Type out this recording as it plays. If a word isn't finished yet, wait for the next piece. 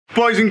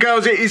Boys and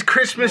girls, it is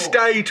Christmas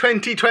Day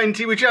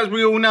 2020, which as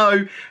we all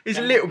know is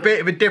a little bit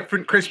of a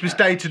different Christmas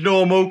Day to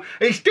normal.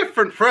 It's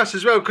different for us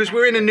as well because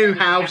we're in a new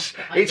house.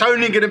 It's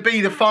only going to be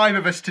the 5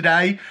 of us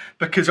today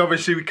because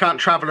obviously we can't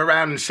travel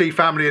around and see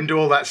family and do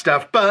all that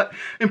stuff. But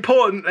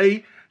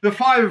importantly, the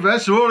 5 of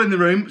us are all in the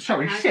room.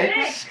 Sorry,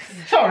 6.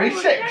 Sorry,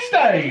 6,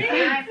 Dave.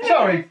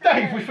 Sorry,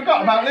 Dave, we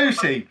forgot about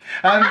Lucy.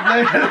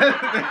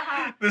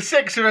 The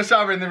 6 of us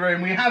are in the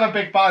room. We have a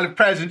big pile of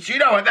presents. You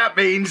know what that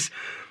means.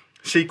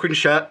 Sequin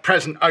shirt,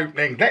 present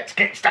opening. Let's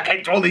get stuck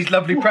into all these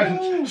lovely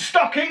presents.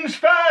 Stockings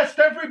first,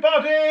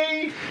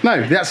 everybody!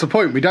 No, that's the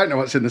point. We don't know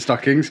what's in the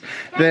stockings.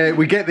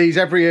 We get these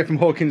every year from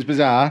Hawkins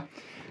Bazaar.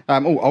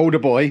 Oh, older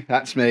boy,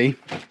 that's me.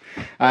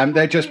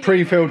 They're just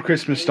pre-filled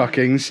Christmas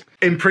stockings.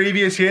 In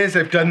previous years,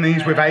 they've done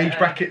these with age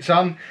brackets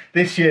on.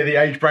 This year, the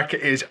age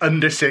bracket is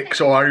under 6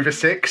 or over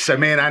 6. So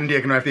me and Andy are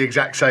going to have the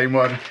exact same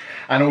one.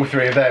 And all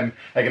 3 of them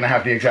are going to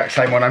have the exact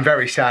same one. I'm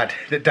very sad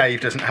that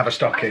Dave doesn't have a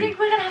stocking. I think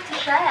we're going to have to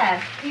share.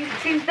 He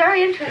seems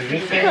very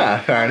interested. Yeah,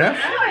 fair enough.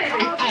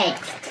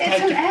 It's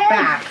an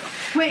egg.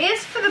 Well, it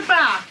is for the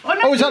bath.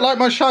 Oh, is that like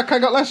my shark I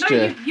got last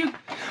year?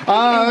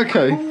 Ah,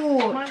 okay.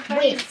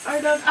 Twist.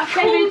 I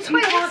think you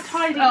can't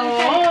tidy the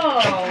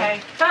okay.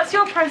 That's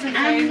your present,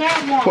 Dave.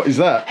 What is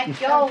that? A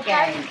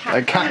game.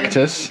 A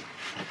cactus.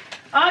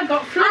 I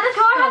got flowers.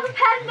 And a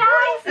pen,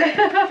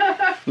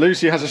 guys.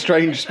 Lucy has a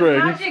strange spring.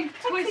 Magic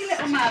twist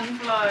little man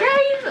flow.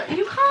 Dave,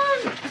 you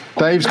can't.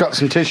 Dave's got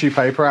some tissue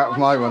paper out of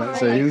my one, it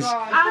seems.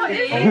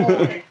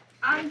 Has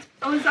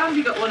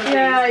Andy got one of these?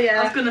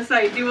 Yeah. I was going to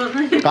say, do you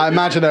want these? I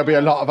imagine there'll be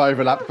a lot of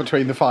overlap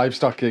between the 5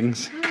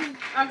 stockings.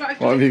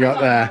 What have you got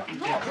there?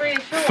 Not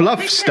really sure.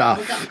 Fluff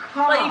stuff.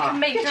 Like you can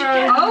make your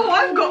own. Oh,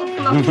 I've got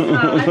fluff stuff. I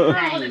don't know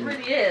what it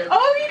really is.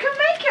 Oh, you can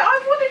make it. I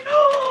want it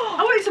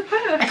to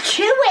purse. A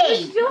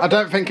chewy. I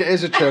don't think it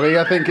is a chewy.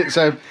 I think it's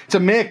a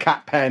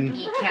meerkat pen.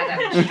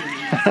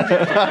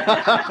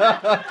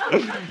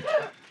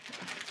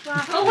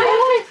 Oh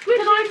wait,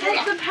 can I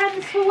take the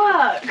pens for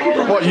work?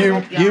 What,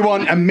 you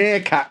want a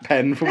meerkat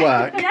pen for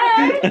work?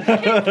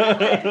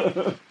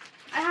 Yeah.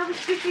 I have a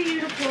squishy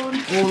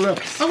unicorn. Oh,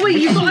 look. Oh wait,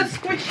 you've got a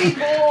squishy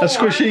ball. A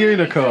squishy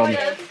unicorn.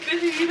 Yeah, a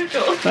squishy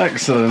unicorn.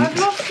 Excellent. I've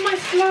lost my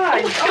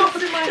slime. It's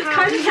in my hand.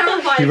 Kind of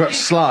terrifying. You've got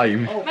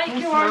slime. Make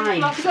your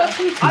own fluff.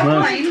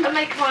 I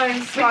make my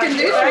own slime. We can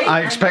do it.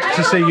 I expect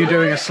to see you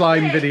doing a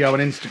slime video on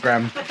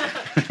Instagram.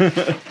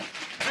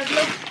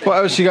 What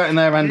else you got in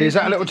there, Andy? Is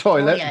that a little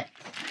toilet?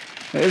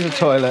 It is a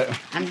toilet.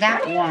 And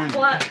that one.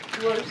 What?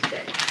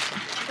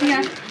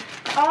 Yeah.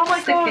 Oh my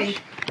gosh.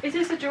 Is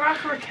this a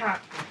giraffe or a cat?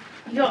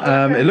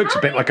 It looks a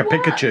bit like a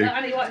Pikachu.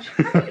 Are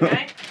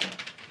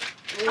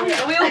we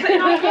all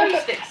putting our glow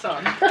sticks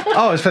on?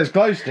 Oh, it says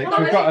glow sticks.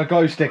 We've got a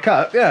glow stick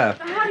up, yeah.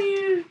 How do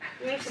you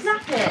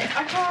snap it?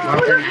 I can't. Oh,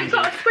 look, you've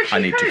got a squishy I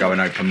need to go and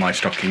open my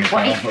stocking as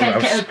well.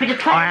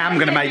 I am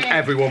going to make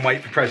everyone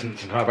wait for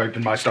presents until I've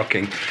opened my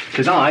stocking.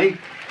 Because I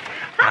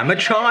am a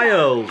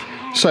child.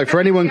 So for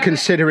anyone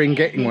considering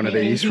getting one of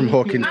these from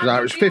Hawkins Bazaar,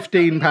 it was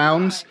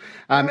 £15,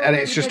 and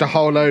it's just a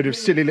whole load of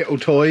silly little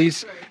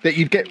toys that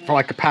you'd get for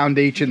like £1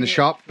 each in the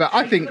shop. But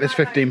I think there's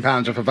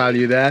 £15 of a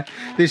value there.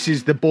 This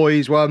is the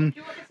boys one,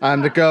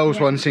 and the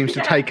girls one seems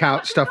to take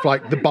out stuff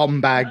like the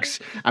bomb bags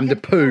and the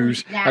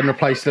poos and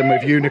replace them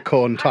with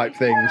unicorn type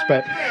things.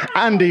 But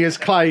Andy has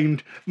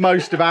claimed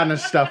most of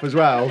Anna's stuff as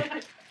well.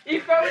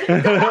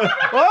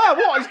 Oh,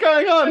 what is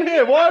going on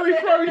here? Why are we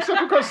throwing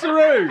stuff across the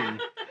room?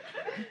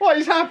 What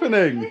is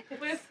happening?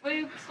 I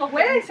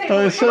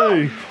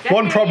see.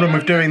 One problem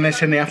with doing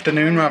this in the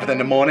afternoon rather than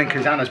the morning,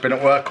 because Anna's been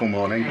at work all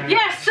morning.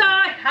 Yes,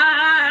 I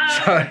have.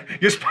 So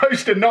you're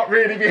supposed to not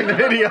really be in the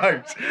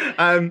videos.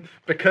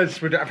 Because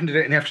we're having to do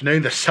it in the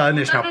afternoon, the sun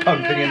is now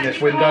pumping in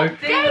this window.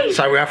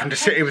 So we're having to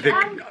sit here with the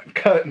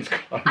curtains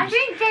closed. I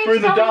think Dave through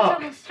the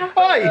dark.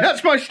 Hey,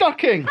 that's my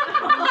stocking.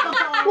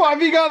 What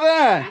have you got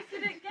there? I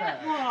didn't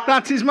get one.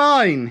 That is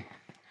mine.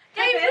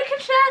 Dave, we can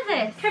share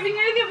this. Kevin, you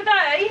know the other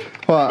day,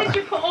 What? did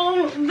you put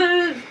all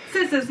the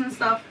scissors and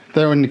stuff?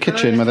 They're in the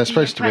kitchen where they're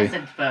supposed to be.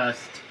 But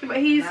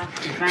he's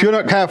If you're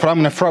not careful, I'm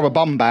going to throw a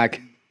bomb bag.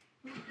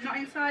 not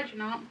inside, you're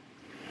not.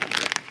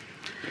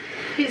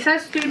 It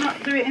says do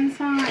not do it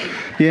inside.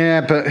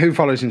 Yeah, but who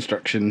follows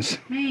instructions?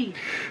 Me.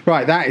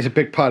 Right, that is a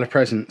big pile of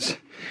presents.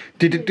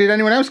 Did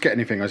anyone else get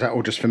anything, or is that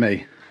all just for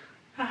me?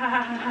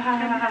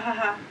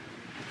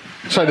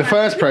 So the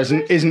first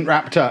present isn't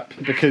wrapped up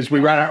because we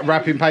ran out of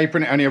wrapping paper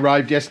and it only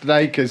arrived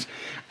yesterday because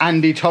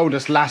Andy told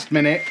us last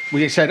minute.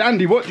 We said,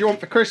 Andy, what do you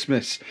want for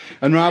Christmas?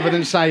 And rather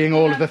than saying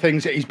all of the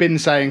things that he's been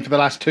saying for the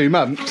last 2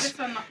 months,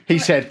 he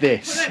said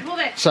this.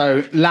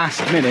 So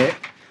last minute,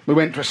 we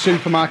went to a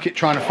supermarket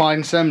trying to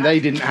find some. They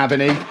didn't have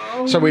any.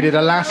 So we did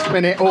a last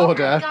minute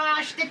order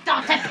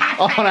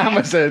on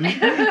Amazon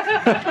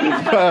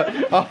for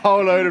a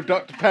whole load of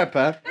Dr.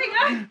 Pepper.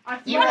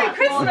 Merry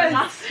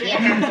Christmas!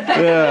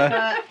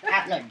 Yeah.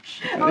 At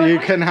lunch. You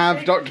can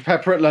have Dr.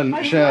 Pepper at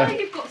lunch, yeah.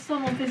 You've got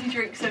some fizzy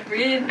drinks every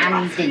year.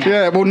 And dinner.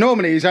 Yeah, well,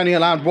 normally he's only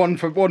allowed one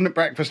at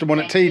breakfast and one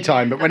at tea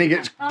time, but when he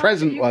gets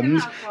present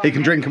ones, he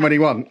can drink them when he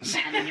wants.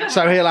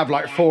 So he'll have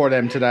like 4 of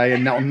them today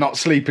and not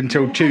sleep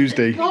until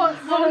Tuesday. What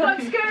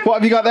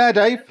have you got there,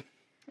 Dave?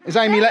 Is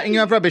Amy letting you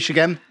have rubbish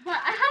again? But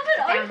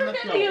I haven't opened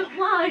any of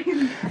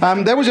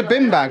mine. There was a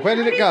bin bag. Where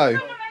did it go?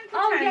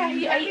 Oh yeah,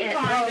 he ate it.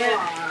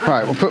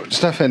 Right, we'll put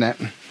stuff in it.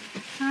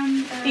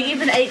 He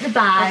even ate the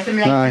bag.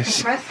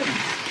 Nice.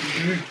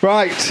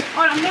 Right.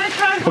 I'm going to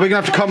try and... Are we going to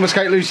have to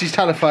confiscate Lucy's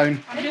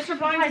telephone? I'm just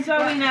replying to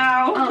Zoe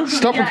now.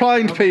 Stop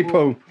replying to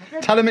people.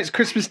 Tell them it's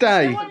Christmas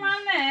Day. There's one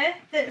around there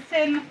that's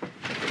in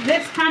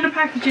this kind of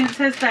packaging that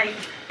says Dave.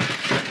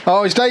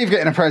 Oh, is Dave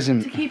getting a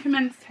present? To keep him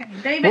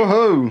entertained. David,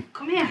 Woohoo.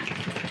 come here.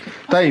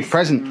 Dave,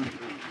 present.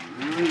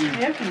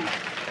 Hey, open it.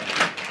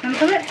 Can I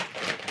put it?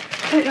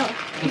 Wait, no.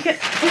 You get...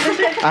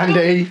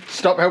 Andy,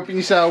 stop helping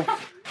yourself.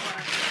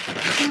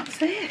 What's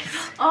this?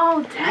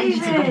 Oh,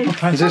 David.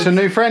 Is this a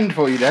new friend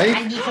for you, Dave?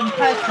 And he's in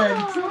person.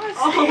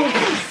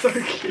 Oh, so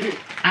cute.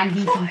 And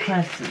he's in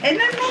person. In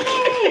a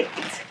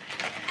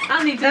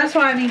minute. That's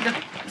why I need the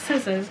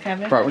scissors,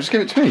 Kevin. Right, well, just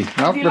give it to me.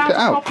 I'll rip it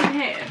out. Pop in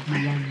here?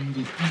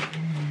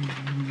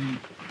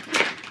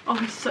 Oh,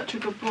 he's such a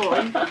good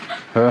boy.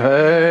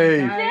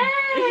 Hey.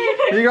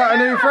 You got a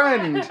new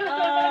friend.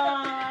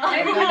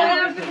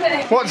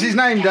 What's his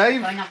name,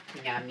 Dave?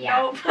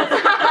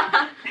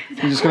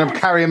 You're just going to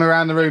carry him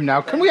around the room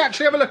now. Can we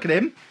actually have a look at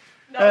him?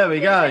 There we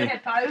go.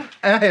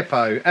 A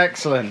hippo.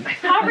 Excellent.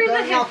 Harry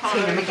the hippo.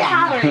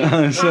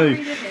 I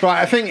see.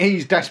 Right, I think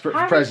he's desperate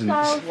for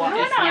presents. For me? I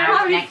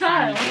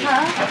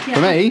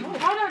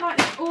don't like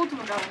this autumn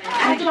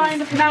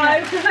going in. No,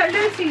 because like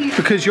Lucy...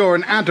 Because you're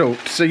an adult,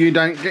 so you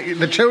don't get...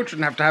 The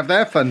children have to have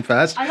their fun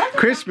first.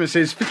 Christmas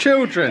is for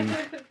children.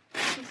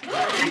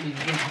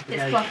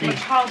 It's fluffy.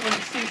 It's hard when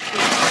it's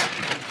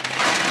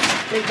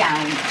Lay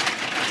down.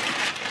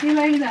 You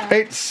lay there.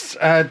 It's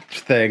a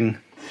thing.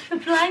 The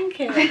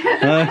blanket.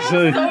 I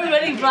see. So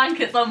many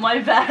blankets on my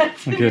bed.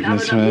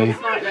 Goodness me.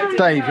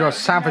 Dave, you're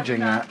savaging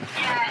that.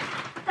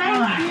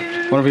 Thank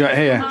you. What have we got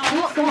here?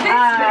 What's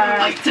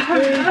I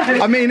don't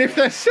know. I mean, if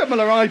they're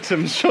similar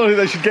items, surely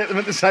they should get them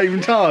at the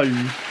same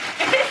time.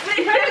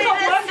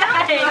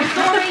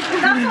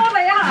 That's all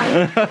they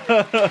are.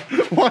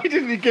 Why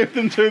didn't you give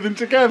them to them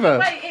together?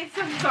 Wait, it's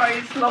a...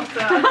 Sorry, Slaughter.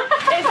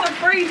 It's a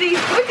 3D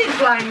squiddy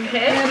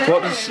blanket.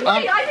 What does, Wait,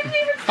 I didn't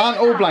even see aren't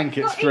all that.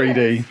 blankets Not in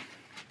 3D?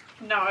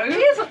 No. It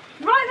is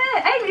right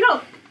there. Amy,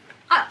 look.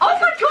 Oh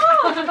my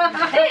god!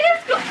 It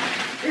is got...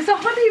 It's a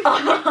honey.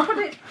 Put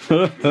it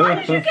How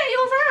did you get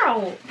yours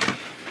out?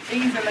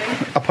 easily.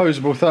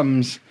 Opposable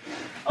thumbs.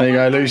 There you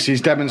go, Lucy's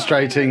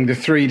demonstrating the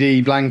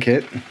 3D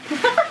blanket.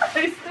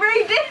 It's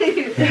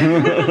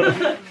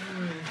 3D.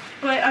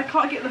 Wait, I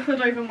can't get the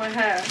hood over my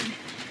hair.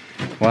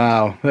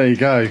 Wow, there you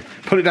go.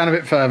 Pull it down a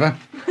bit further.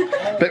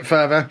 Bit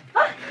further.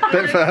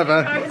 Bit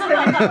further.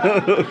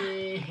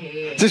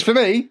 Is this for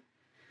me?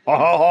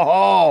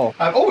 Oh,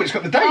 it's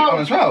got the date on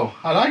as well.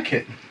 I like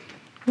it.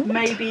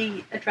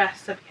 Maybe a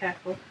dress, so be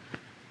careful.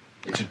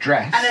 It's a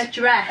dress. And a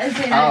dress. As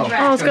in Oh, a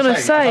dress. I was going to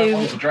say,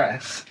 It's a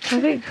dress.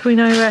 I think we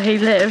know where he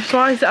lives.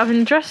 Why is it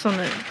having a dress on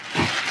it?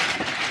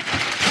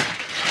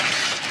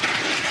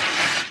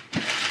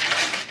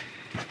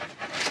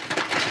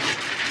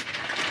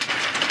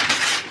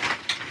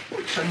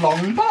 It's a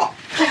long box.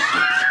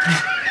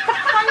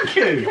 Thank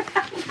you.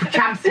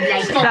 Tram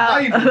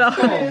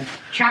simulator.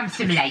 Tram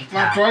simulator. I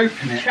have to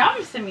open it.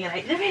 Tram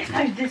simulator. There is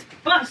no this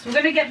bus.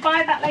 We're going to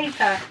buy that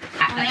later.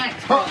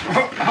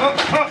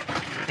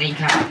 You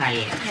can't play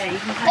it. Yeah, you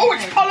can play Oh,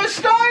 it's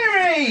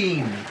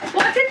polystyrene!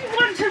 Well, I didn't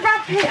want to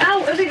wrap it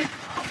out of its...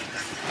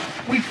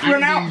 We've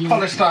run out of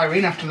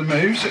polystyrene after the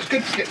move, so it's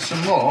good to get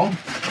some more.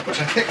 Which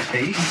a thick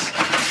piece.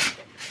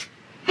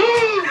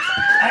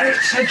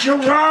 It's a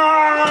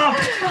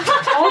giraffe!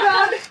 Hold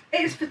on.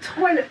 It's for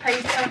toilet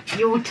paper.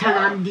 Your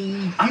turn,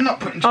 Andy. I'm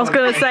not putting I was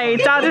going to say,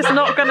 paper. Dad is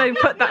not going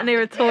to put that near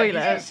a It's gonna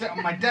toilet. sit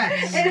on my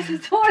desk. It's a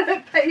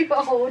toilet paper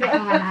holder.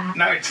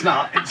 No, it's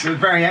not. It's a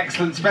very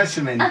excellent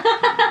specimen.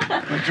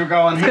 Which will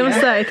go on I was here. going to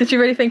say, did you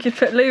really think you'd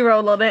put loo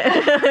roll on it?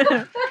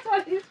 That's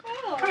what it's for.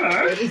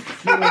 Hello.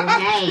 It's your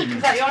name.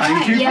 Is that your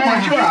Thank name? you for Yeah. my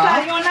Is giraffe.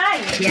 that your name?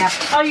 Yep.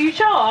 Are you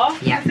sure?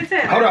 Yeah. Is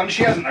it? Hold on,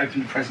 she hasn't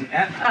opened the present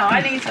yet. Oh,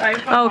 I need to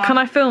open Oh, one. can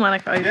I film when I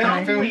go Yeah,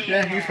 opening? Phil,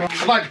 yeah, you feel.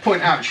 I'd like to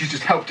point out she's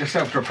just helped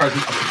herself to a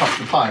present off the top of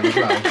the pile as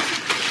well.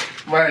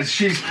 Whereas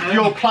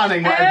you're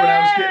planning what everyone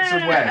else gets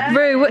and when.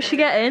 Roo, what's she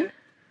getting?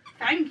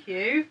 Thank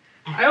you.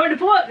 I already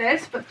bought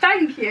this, but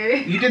thank you.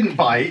 You didn't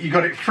buy it, you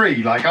got it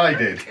free like I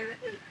did.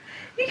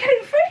 You get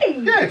it free?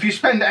 Yeah, if you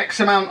spend X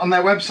amount on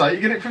their website,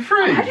 you get it for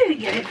free. I didn't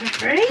get it for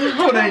free.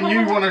 Well, then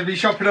you want to be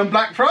shopping on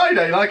Black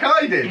Friday like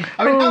I did.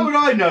 I mean, how would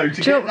I know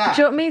to Do you, get that?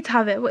 do you want me to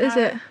have it? What is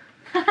it?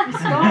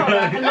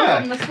 Mascara.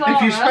 Yeah. Mascara.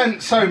 If you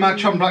spent so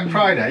much on Black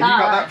Friday, you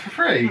got that for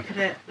free. Look at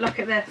it. Look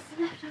at this.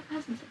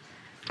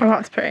 Oh,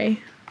 that's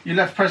pretty. You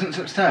left presents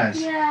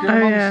upstairs. Yeah. You're a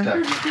Oh, yeah.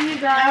 monster.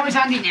 That was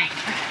Andy next.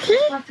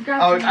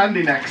 Oh, it's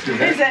Andy next to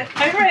Is it. it?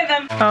 Over here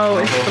then. Oh,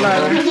 it's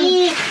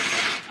blurry.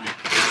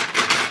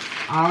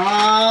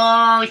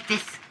 Oh, it's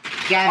this.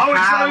 Oh,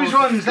 it's those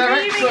ones. They're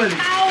excellent.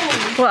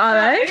 What are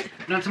they?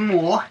 Not some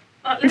more.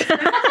 It's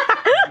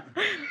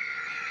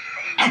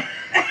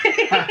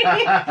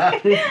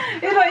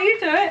like you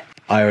do it.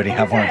 I already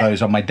have one of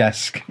those on my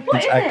desk.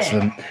 It's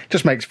excellent.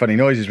 Just makes funny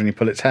noises when you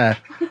pull its hair.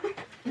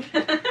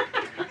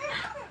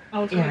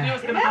 Oh, so you know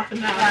what's going to happen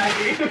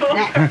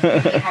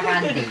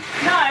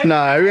now.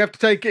 No, we have to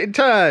take it in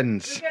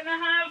turns. We're going to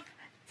have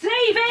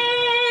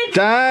David!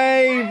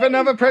 Dave,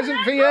 another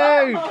present for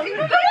you.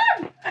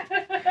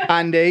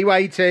 Andy,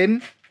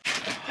 waiting.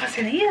 What's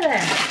in here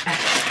then?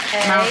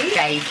 Smells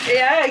Dave.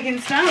 Yeah, you can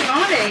smell it,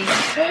 can't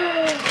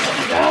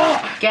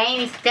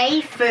Jane, it's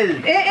Dave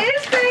food. It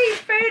is Dave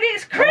food.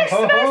 It's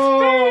Christmas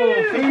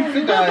food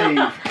for Dave.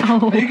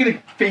 Oh. Are you going to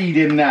feed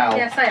him now?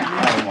 Yes, I am.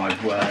 Oh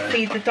my word.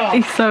 Feed the dog.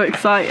 He's so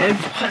excited.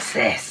 What's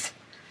this?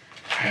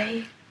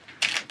 Hey.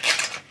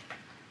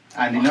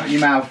 Andy, not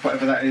your mouth,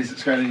 whatever that is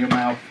that's going in your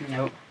mouth.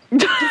 Nope.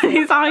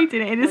 He's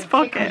hiding it in his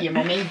pocket. You,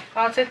 mummy.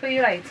 I'll tickle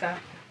you later.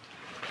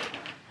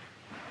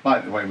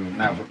 Like the way we've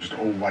now just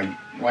all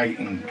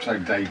waiting so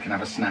Dave can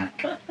have a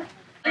snack.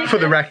 For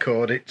the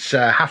record, it's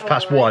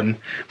 1:30.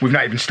 We've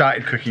not even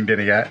started cooking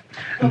dinner yet,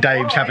 and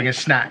Dave's having a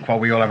snack while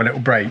we all have a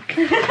little break.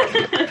 Right,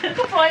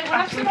 we'll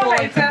have some more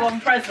later. One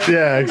present.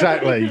 Yeah,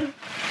 exactly.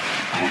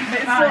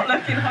 It's not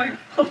looking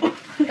hopeful.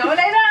 Go on,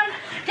 lay down.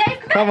 Dave,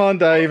 Come on,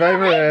 Dave,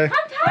 over here.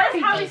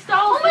 Where's Harry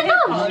Styles?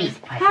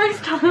 Harry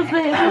Styles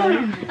there.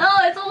 Oh,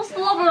 it's all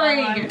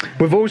slobbering.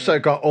 We've also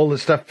got all the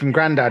stuff from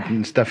Grandad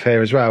and stuff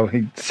here as well.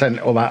 He sent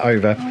all that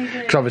over.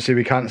 Because obviously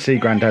we can't see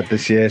Grandad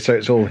this year, so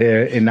it's all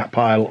here in that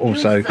pile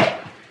also. Are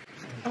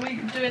we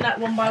doing that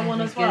one by one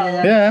as well?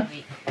 Yeah.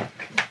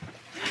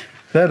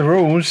 They're the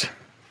rules.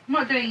 I'm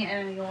not doing it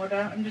in any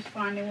order. I'm just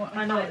finding what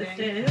I know what this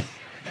is.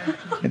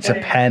 It's a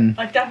pen.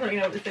 I definitely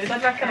know what this is. I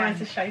recognise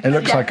the shape. It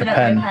looks like a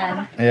pen.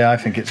 Yeah, I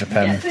think it's a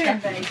pen.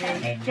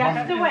 You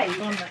have to wait.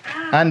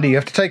 Andy, you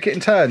have to take it in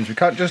turns. We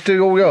can't just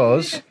do all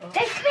yours.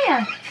 Dave, come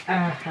here.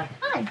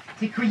 Hi.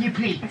 Tickle you,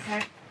 please.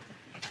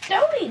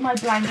 Don't eat my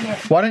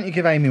blanket. Why don't you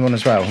give Amy one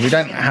as well? We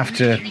don't have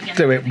to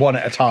do it one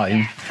at a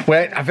time.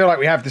 I feel like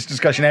we have this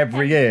discussion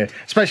every year,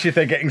 especially if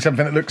they're getting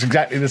something that looks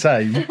exactly the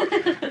same.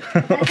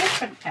 They're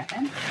different,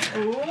 Kevin.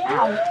 Ooh.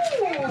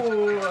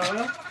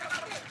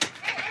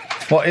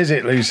 What is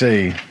it,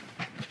 Lucy?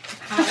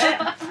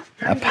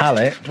 A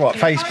palette? What,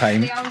 face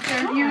paint? You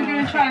were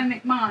going to try and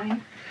nick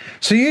mine.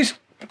 So you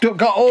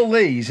got all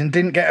these and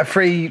didn't get a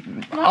free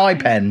eye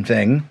pen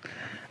thing?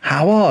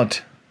 How odd.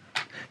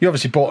 You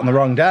obviously bought on the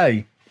wrong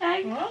day.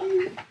 Thank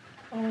you.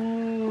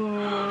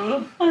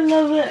 Oh, I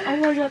love it. Oh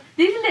my god.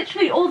 These are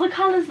literally all the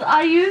colours that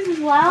I use as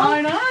well.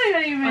 I know,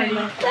 Amy.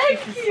 Thank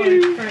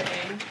you. So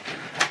pretty.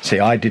 See,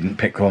 I didn't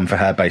pick one for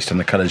her based on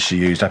the colours she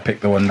used. I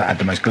picked the one that had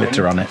the most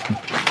glitter on it.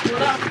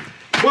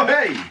 Well,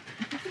 hey!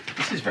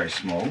 This is very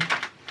small.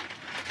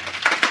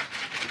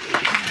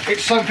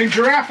 It's something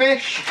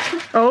giraffe-ish.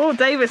 Oh,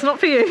 Dave, it's not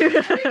for you. You and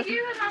Anna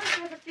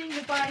have a thing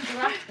of buying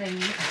giraffe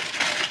things.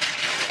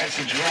 It's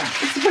a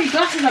giraffe. It's to put your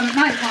glasses on at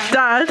night time.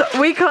 Dad,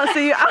 we can't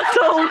see you at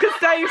all because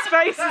Dave's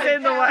face is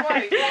in the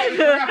way.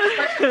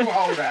 Spectacle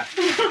holder.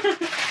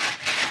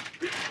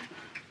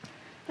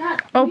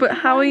 Dad, Oh, but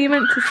how are you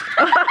meant to...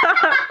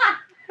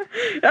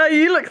 Oh,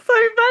 you look so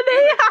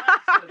funny.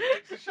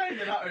 It's a shame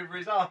they're not over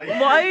his eyes.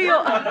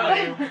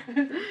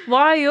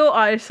 Why are your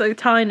eyes so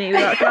tiny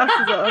without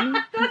glasses on?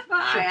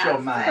 Shut your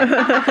mouth.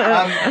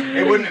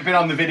 It wouldn't have been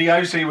on the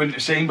video, so you wouldn't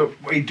have seen, but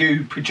we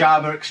do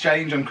pyjama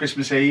exchange on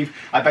Christmas Eve.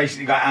 I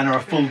basically got Anna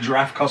a full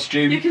giraffe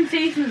costume. you can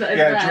see some over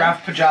there. Yeah,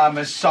 giraffe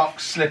pyjamas,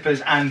 socks,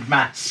 slippers, and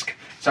mask.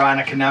 So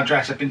Anna can now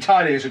dress up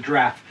entirely as a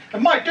giraffe. I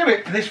might do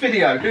it for this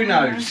video, who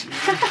knows?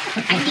 I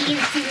think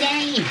it's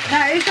today.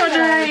 That is your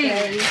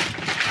day.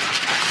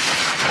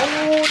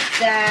 Oh,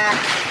 that.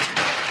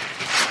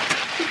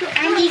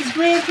 And it's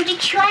worth for the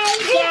tray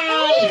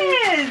day.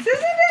 It is,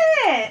 isn't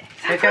it?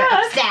 We're going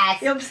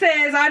upstairs. You're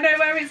upstairs. I know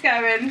where it's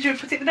going. Should we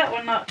put it with that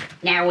one up?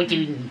 Now we're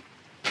doing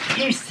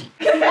Lucy.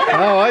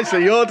 Oh, I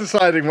see. You're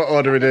deciding what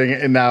order we're doing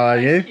it in now, are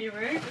you? Thank you,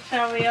 Ruth.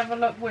 Shall we have a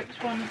look which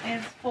one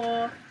is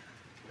for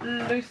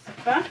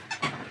Lucifer?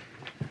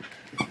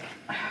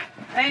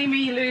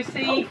 Amy,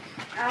 Lucy,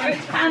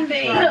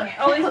 Andy.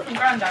 Oh, this is from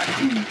Grandad.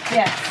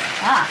 Yes.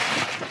 Ah.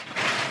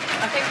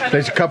 I think I know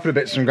There's a couple of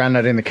bits from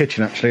Grandad in the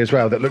kitchen actually as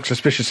well that look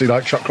suspiciously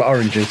like chocolate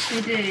oranges. We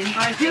do.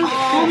 I do.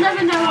 We'll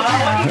never know what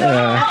they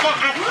Yeah. are.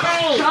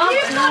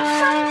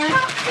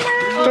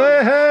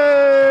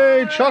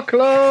 Hey,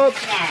 chocolate!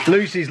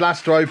 Lucy's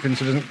last to open,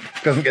 so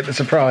doesn't get the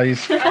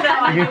surprise.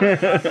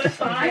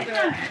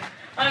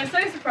 I'm so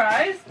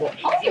surprised. Oh,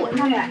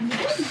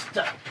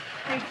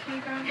 Thank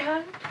you,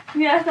 Grandad.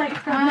 yeah,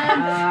 thanks,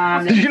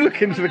 Grandad. Did you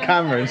look into the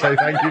camera and say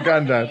thank you,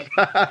 Grandad?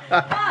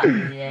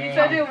 You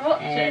said you'll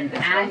watch it.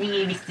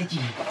 Andy, Mr. G.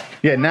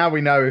 Yeah, now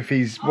we know if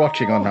he's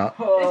watching or not.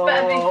 This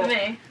better be for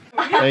me.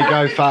 There you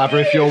go, Father.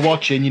 If you're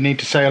watching, you need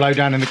to say hello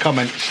down in the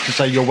comments to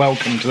say you're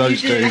welcome to those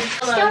two.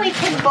 Story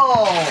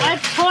pinball. A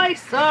Toy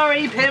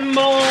Story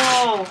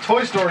pinball.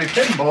 Toy Story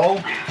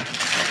pinball.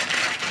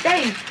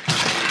 Dave.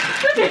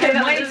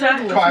 Later.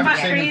 I haven't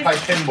seen him play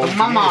pinball. for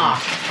Mama.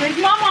 years. With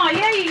Mama,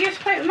 yeah, you used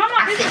to play with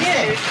Mama, didn't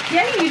you?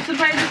 Yeah, you used to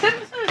play the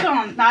Simpsons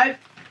on.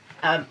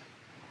 No.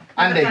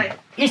 Andy.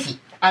 Lucy.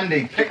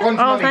 Andy, pick one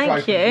for Mummy to thank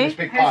open from you. this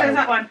big Who says pile.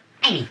 that one?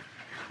 Amy.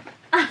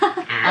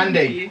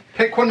 Andy,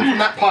 pick one from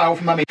that pile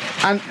for Mummy.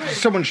 And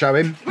someone show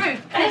him.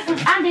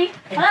 Andy,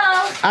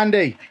 hello.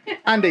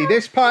 Andy,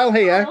 this pile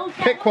here,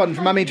 pick one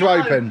for Mummy to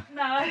open.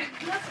 No,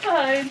 that's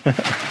fine.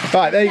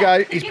 Right, there you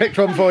go. He's picked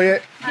one for you.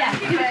 Yeah,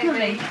 give it to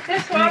me.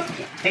 This one.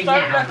 Who's Don't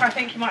now? look, I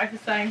think you might have the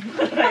same.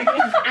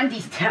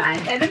 Andy's turn.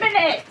 In a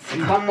minute.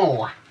 And one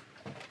more.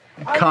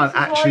 Can't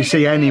actually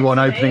see anyone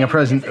opening a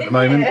present at the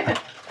moment.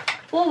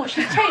 Oh,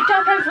 she's taped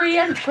up every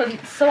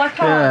entrance, so I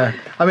can't.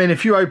 Yeah. I mean,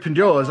 if you opened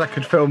yours, I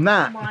could film Oh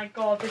that. my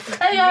god, this is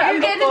There you go,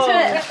 I'm getting into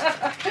it.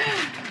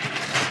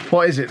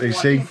 What is it,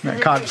 Lucy?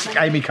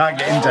 Amy can't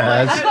get into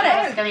hers. I've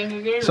got it. Going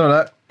to do. So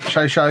look,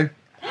 show.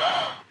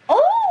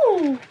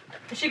 Oh,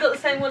 Has she got the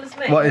same one as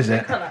me? What is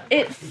it? Colour?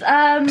 it's Does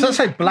that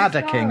say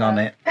Bladder King on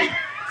it?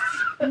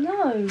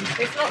 no.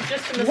 It's not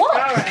just a What?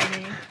 mascara,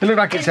 Amy. It looked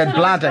like it said It's a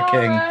Bladder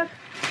King. mascara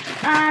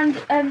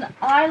and an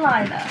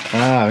eyeliner.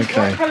 Ah, What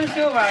okay. colour's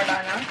your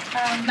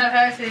eyeliner? No,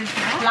 hers is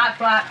black.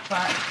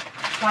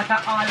 Like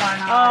that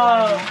eyeliner.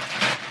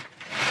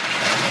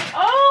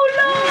 Oh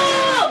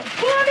look!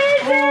 What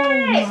is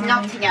It's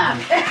Nottingham.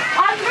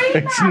 I'm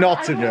reading It's that, but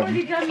Nottingham. I've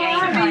already done my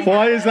eyeliner.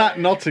 Why is that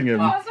Nottingham?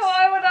 That's what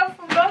I would have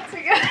from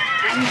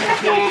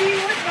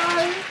Nottingham.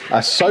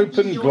 A soap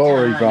and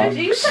glory Are bomb.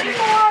 you putting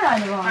my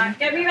eyeliner on?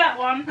 Get me that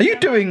one. Are you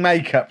doing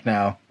makeup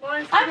now?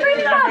 I'm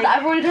really glad that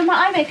I've already done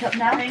my eye makeup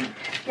now.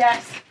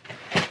 Yes.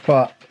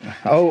 What?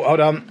 Oh, hold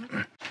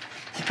on.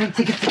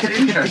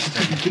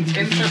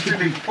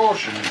 Interestingly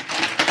proportioned.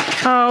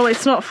 Oh,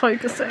 it's not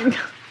focusing.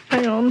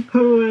 Hang on.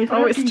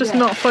 Oh, it's just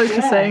not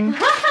focusing.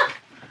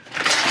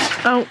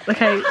 Oh,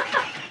 okay.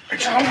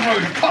 It's a whole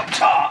load of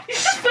Pop-Tarts.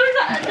 So is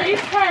that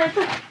Dave's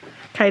head?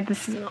 Okay,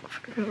 this is not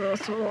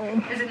focused at all.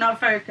 Is it not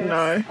focused?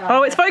 No.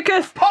 Oh, it's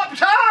focused!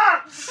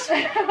 Pop-Tarts!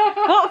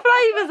 What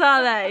flavours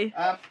are they?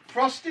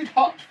 Frosted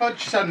hot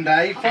fudge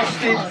sundae,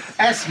 frosted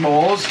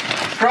s'mores,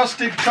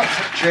 frosted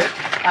chocolate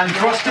chip, and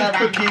frosted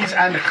cookies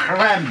and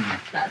creme.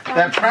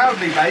 They're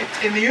proudly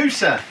baked in the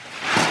USA.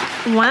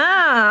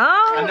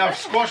 Wow. And I've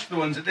squashed the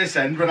ones at this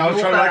end when I was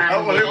trying to work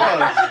out what it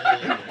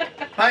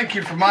was. Thank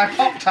you for my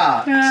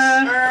Pop-Tarts.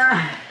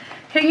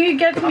 Can you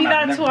get me I'm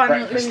that having one,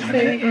 breakfast in a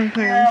Lucy?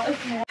 minute.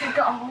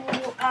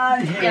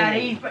 Yeah,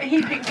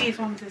 he picked these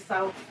ones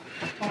himself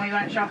when we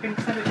went shopping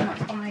because I didn't know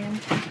what's buying.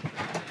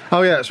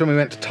 Oh yeah, that's when we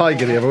went to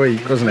Tiger the other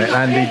week, wasn't it,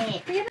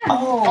 Andy?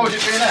 Oh, was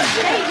it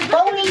B&M?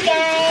 Bowling Oh,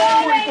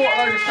 game. we bought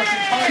a load of stuff in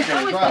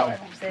Tiger as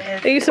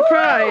well. Are you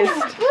surprised?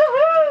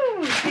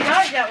 Woohoo! You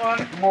like that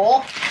one?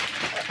 More.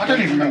 I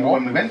don't even remember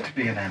when we went to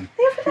B&M.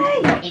 The other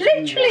day.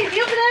 Literally,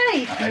 the other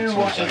day.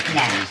 What is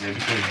now?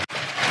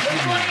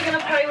 Which one are you going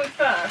to play with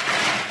first?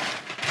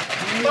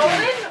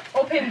 Bowling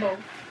or pinball?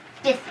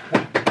 This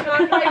Can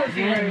I play with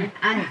you?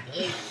 and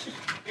this.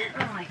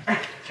 Right.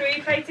 Should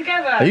we play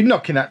together? Are you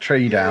knocking that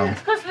tree down? It's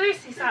because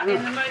Lucy sat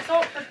in the most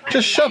awkward place.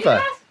 Just shove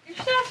her. You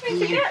should ask me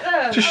to get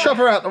them. Just shove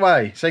her out the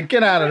way. Say,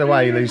 get out of the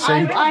way, Lucy.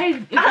 I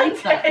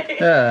against that.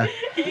 Yeah.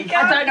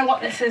 I don't know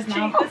what this is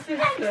now. Cheat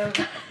the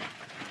system.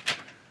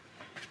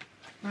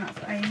 That's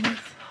Amy's.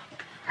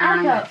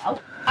 Anna,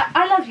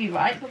 I love you,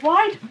 right? But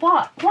why?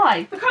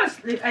 Because,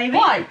 Amy,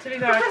 Why? to be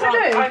fair, Because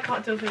I do. I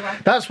can't deal with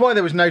that. That's why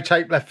there was no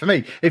tape left for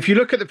me. If you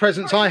look at the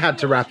presents I had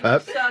to wrap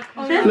up,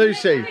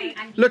 Lucy,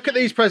 look at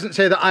these presents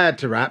here that I had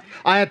to wrap.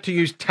 I had to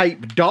use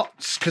tape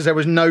dots because there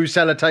was no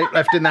sellotape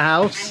left in the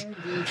house. And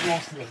these more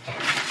slits.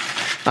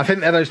 I think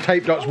they're those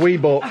tape dots we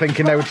bought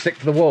thinking they would stick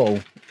to the wall.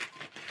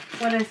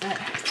 What is it?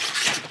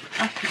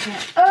 I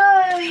forget.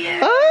 Oh, yeah.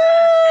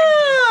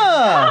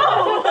 Ah!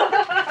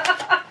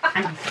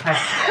 And it's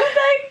perfect.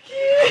 Thank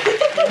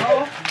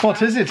you.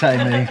 What is it,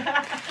 Amy?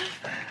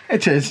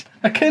 It is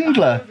a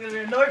Kindler. It's going to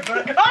be a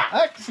notebook.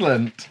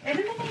 Excellent.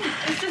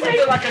 This doesn't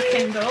look like a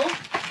Kindle.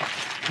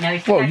 No,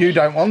 it's Well, you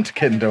don't want a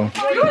Kindle.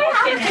 You already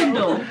have a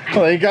Kindle.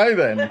 Well, there you go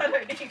then. I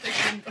don't need a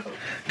Kindle.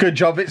 Good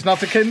job it's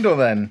not a Kindle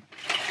then.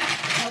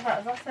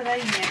 Oh, that's an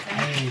Amy,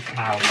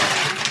 I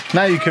think.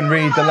 Now you can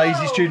read the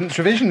Lazy Student's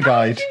Revision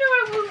Guide Do you know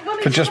I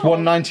wanted for just to-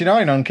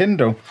 $1.99 on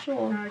Kindle.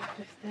 Sure. No, it's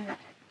just it.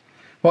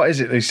 What is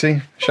it,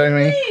 Lucy? Show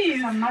me.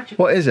 Please.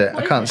 What is it?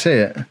 I can't see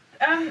it.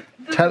 The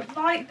Tell-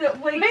 light that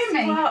wakes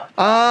you up.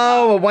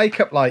 Oh, a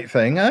wake-up light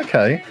thing.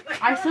 Okay.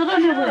 I still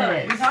don't know what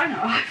it is. I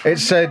know. It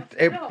said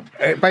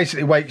it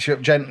basically wakes you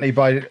up gently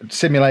by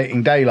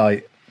simulating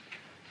daylight.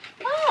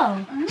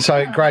 Oh. So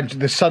it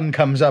the sun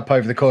comes up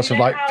over the course of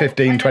like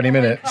 15, 20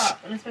 minutes.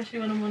 And especially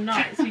when I'm on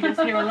nights, you just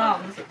hear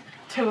alarms at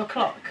 2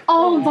 o'clock.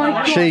 Oh my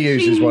god. She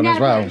uses one as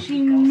well. She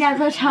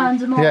never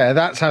turns them on. Yeah,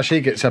 that's how she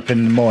gets up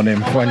in the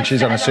morning when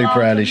she's on a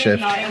super early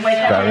shift.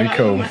 Very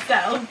cool.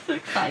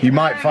 You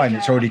might find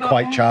it's already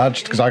quite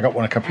charged because I got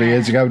one a couple of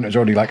years ago and it was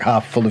already like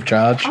half full of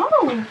charge.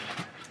 Oh.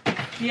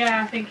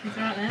 Yeah, I think he's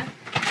right there.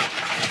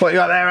 What you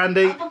got there,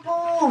 Andy?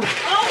 Oh,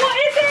 what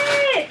is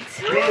it?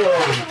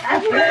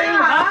 Blue.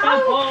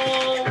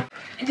 Apple.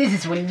 Did This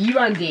is for you,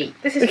 Andy.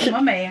 This is for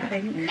Mummy, I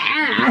think. Nah.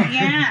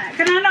 Yeah.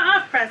 Can I not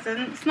have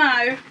presents?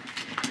 No.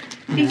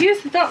 You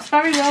use the dots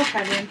very well,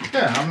 Kevin.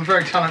 Yeah, I'm a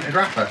very talented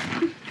rapper.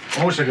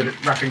 I'm also good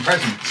at wrapping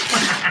presents.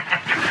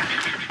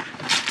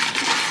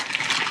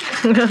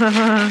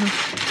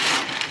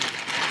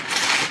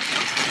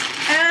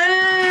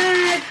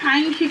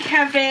 Thank you,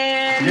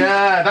 Kevin.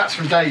 Yeah, that's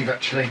from Dave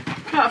actually.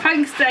 Oh,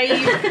 thanks,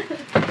 Dave.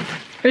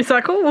 It's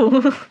like,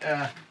 oh.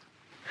 Yeah.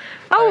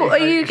 Oh, are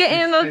Dave, you it's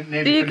getting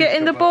nearly are you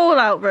getting the finished, ball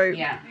out route?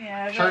 Yeah.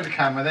 Yeah. Show the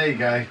camera, there you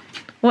go.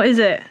 What is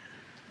it?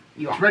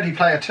 It's Ready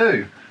Player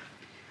 2.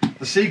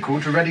 The sequel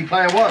to Ready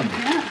Player 1.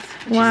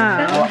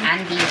 Wow. Oh,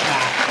 Andy's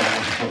Well, it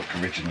was a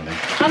book originally.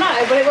 I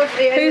know, but it was.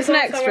 Who's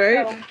next,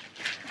 Root?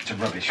 It's a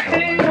rubbish film. Who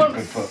It's a good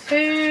wants book.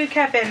 who?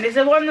 Kevin. Is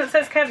there one that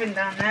says Kevin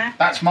down there?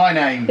 That's my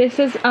name. This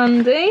is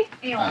Andy.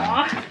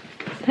 Yeah.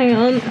 Hang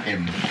on.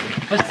 Him.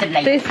 What's the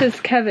name? This is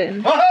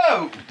Kevin.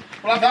 Whoa!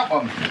 We'll have that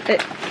one.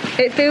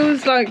 It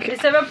feels like Is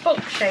there a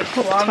book-shaped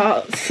one?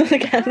 tarts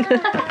again.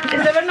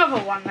 Is there another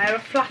one there, a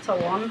flatter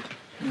one?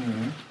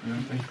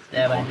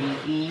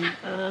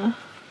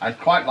 I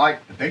quite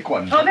like the big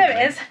one. Oh, there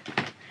it is.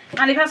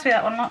 Andy, pass me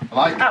that one. Not I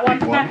like that the one.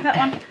 big one. No, that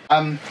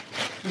one.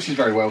 This is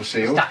very well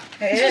sealed. It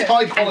This is is.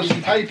 high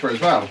quality paper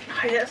as well.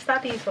 Oh, that's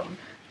Daddy's one.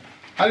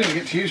 I didn't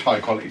get to use high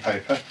quality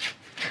paper.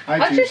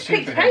 I do just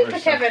picked superhero paper,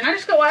 stuff. Kevin. I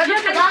just got whatever.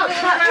 Yeah, but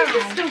that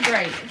is still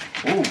great.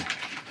 Ooh,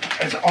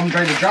 there's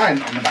Andre the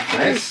Giant on the back of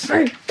this.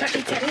 The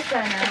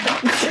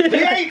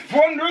eighth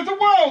wonder of the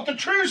world, the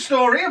true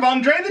story of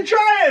Andre the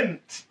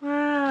Giant. It's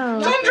Wow.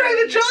 Andre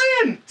the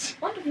Giant.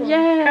 Wonderful.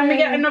 Yeah. Can we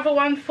get another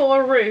one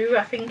for Rue?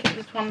 I think it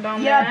was one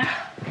down there.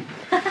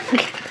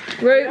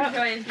 Root,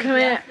 come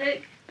here.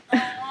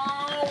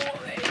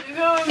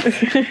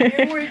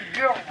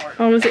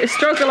 Oh, was it a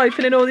struggle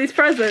opening all these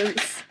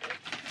presents?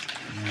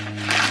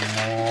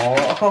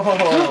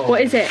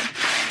 What is it?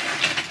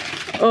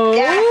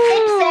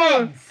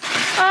 Oh.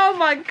 Oh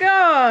my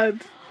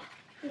god.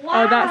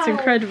 Wow. Oh, that's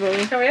incredible.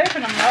 Shall we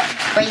open them up?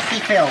 Tracy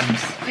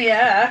Films.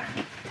 Yeah.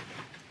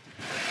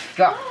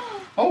 Got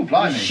Oh,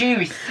 blimey.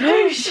 shoes.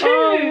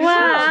 Oh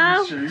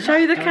wow. Shoes.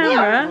 Show the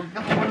camera.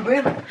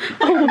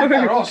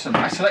 They're awesome.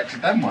 I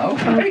selected them well.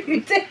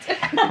 You did.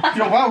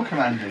 You're welcome,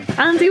 Andy.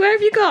 Andy, where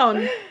have you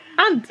gone?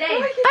 And Dave,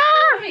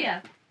 ah! come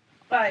here.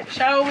 Right,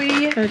 shall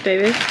we? Oh,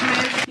 David.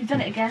 You've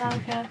done it again,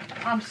 Annika.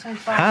 I'm so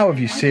sorry. How have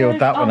you sealed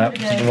that one up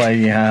to the way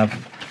you have?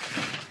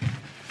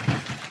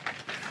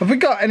 Have we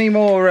got any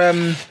more? I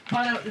know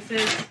what this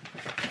is.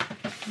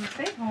 Let's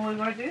see. Oh, we've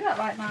got to do that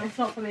right now. It's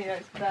not for me,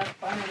 it's for Dad,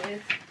 but I know it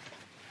is.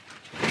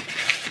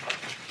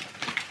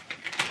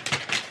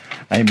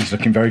 Amy's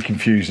looking very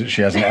confused that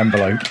she has an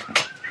envelope.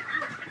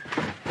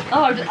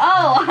 Oh,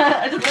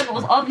 I just read what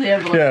was on the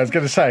envelope. Yeah, I was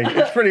going to say,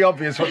 it's pretty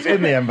obvious what's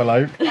in the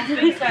envelope.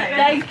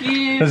 Thank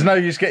you. There's no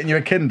use getting you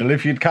a Kindle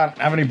if you can't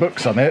have any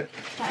books on it.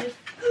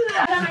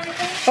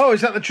 Oh,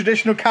 is that the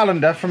traditional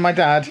calendar from my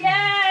dad?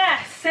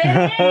 Yes!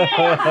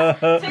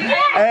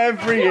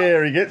 Every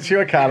year he gets you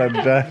a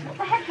calendar. What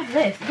the heck is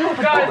this?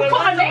 Guys, put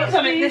our names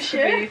on it this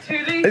year.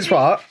 It's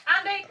what?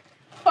 Andy,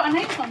 put our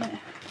names on it.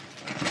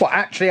 What,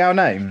 actually our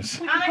names?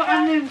 Put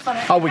our names on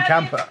it. Oh, we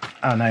can put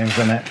our names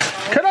on it.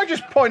 Can I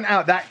just point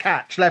out that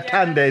catch,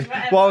 left-handed,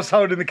 whilst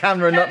holding the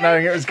camera and not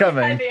knowing it was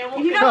coming?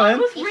 You know, Come I on.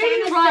 was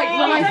really right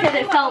when I said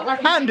it felt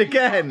like And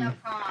again.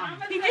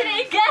 he did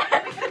it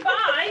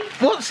again.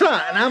 What's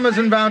that? An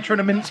Amazon voucher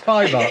and a mince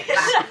pie box?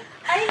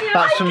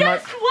 That's from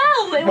Guess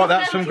well. It What, was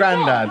that's from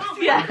Grandad?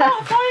 Yeah.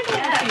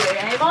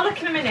 I'll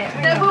look in a minute.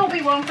 There will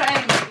be one for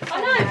Amy. I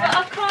know, but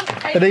I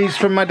can't. Are these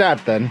from my dad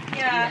then?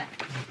 Yeah.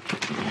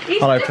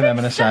 I'll open them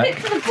in a Send sec.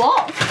 it to the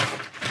box.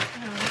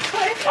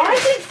 I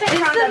didn't say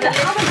Grandad. The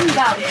Amazon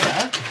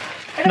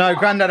voucher. No,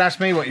 Grandad asked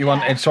me what you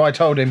wanted, so I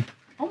told him.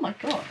 Oh my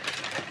god.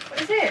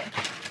 What is it?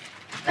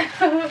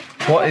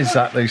 What is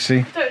that,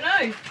 Lucy? Don't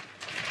know.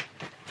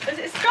 Is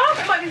it a scarf?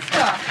 It might be a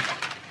scarf.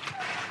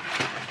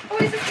 Oh,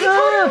 is it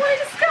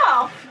a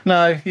scarf?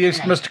 No, he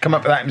must have come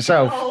up with that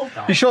himself.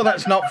 You sure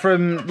that's not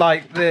from,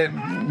 like, the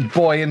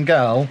boy and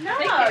girl? No.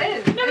 No,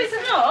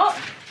 it's not.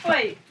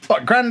 Wait.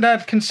 What,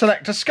 Grandad can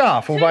select a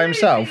scarf all by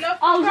himself?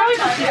 Oh, Zoe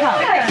must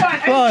have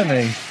helped.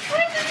 Blimey.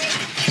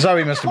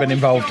 Zoe must have been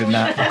involved in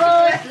that.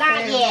 Oh,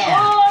 like,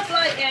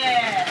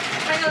 yeah.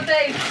 Hang on,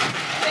 Dave.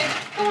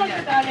 Come on,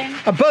 darling.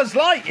 A Buzz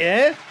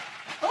Lightyear?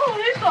 Oh,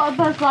 who's got a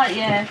Buzz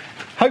Lightyear?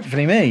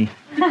 Hopefully me.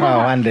 Oh,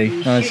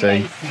 Andy, I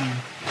see.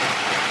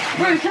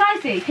 Rue, can I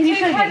see? Can you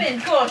show me? Kevin,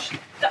 gosh,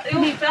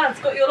 your dad's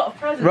got you a lot of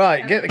presents.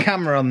 Right, get the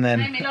camera on then.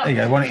 There you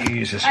go, why don't you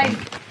use this one?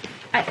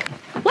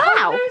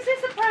 Wow. Who's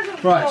this a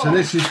present Right, for? so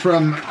this is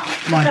from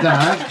my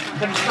dad.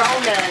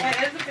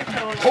 It is a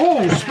controller.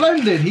 Oh,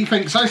 splendid, he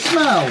thinks I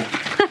smell.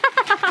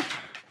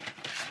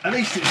 At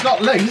least it's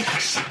not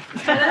Lynx.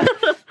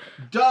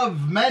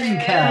 Dove Men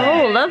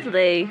Care. Oh,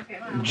 lovely.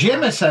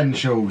 Gym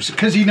Essentials,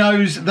 because he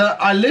knows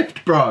that I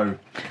lift, bro.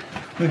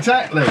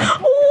 Exactly.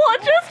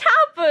 What just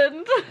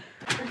happened?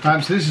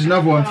 So this is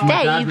another one from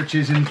my dad, Dave. which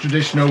is in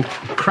traditional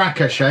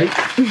cracker shape.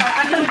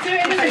 I'm going to do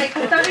it in a minute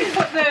because Daddy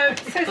put the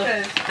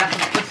scissors.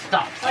 That's good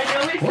stuff. I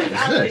always What think is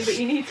this? But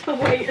you need to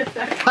wait a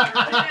second.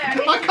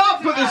 I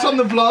can't put this on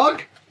the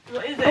vlog.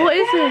 What is it? What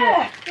is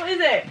it? What is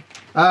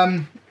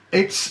it?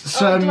 It's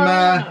some.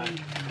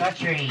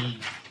 Battery.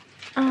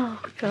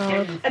 Oh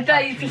God. A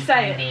day to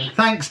say it.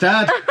 Thanks,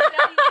 Dad. A day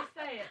to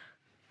say it.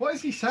 What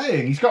is he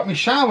saying? He's got me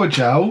shower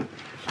gel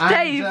and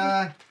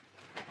Dave.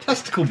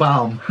 testicle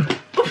balm.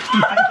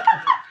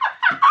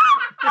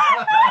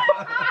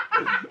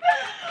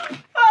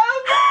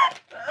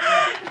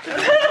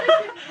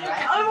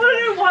 I want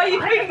to know why you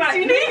think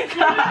you need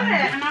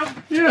that.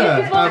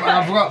 Yeah,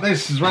 I've got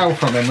this as well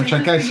from him, which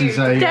I guess is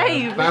a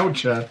Dave.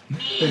 voucher.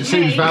 It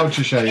seems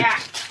voucher shaped.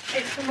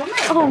 It's for mummy.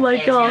 Oh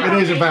my God.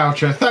 It is a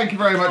voucher. Thank you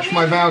very much for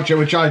my voucher,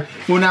 which I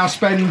will now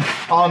spend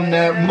on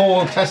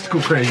more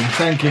testicle cream.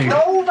 Thank you.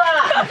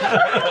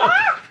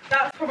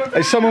 That's probably.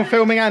 Is someone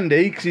filming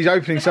Andy? Because he's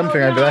opening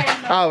something over there.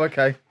 Oh,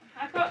 okay.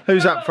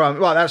 Who's that from?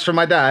 Well, that's from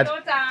my dad. Your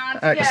dad.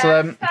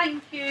 Excellent. Yes,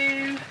 thank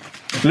you.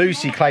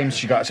 Lucy claims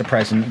she got us a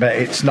present, but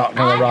it's not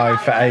going to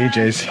arrive for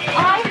ages.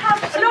 I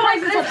have some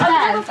presents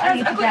upstairs I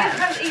need to get. I've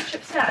got each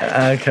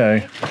upstairs.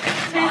 Okay.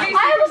 I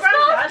have a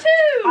scarf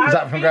too! Is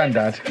that from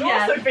Grandad?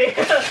 Yeah. Also be.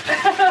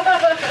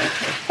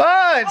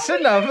 Ah, it's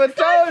another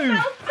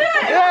dove.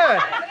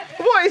 Yeah.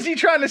 What is he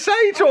trying to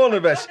say to all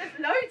of us? There's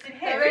loads in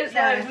here. There is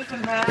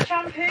loads.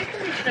 Shampoo,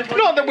 conditioner.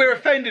 Not that we're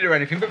offended or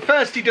anything, but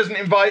first he doesn't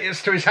invite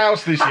us to his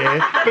house this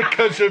year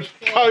because of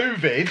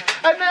COVID,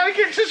 and now he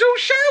gets us all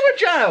shower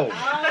gel.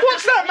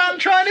 What's that man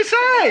trying to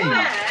say?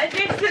 Yeah,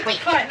 this looks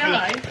quite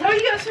nice. Oh,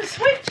 you got some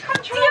Switch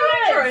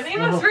controllers. He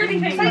must really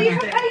think so. You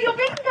can play your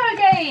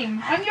bingo game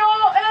and your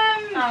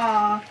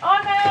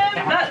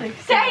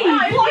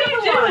Dave, what are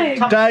you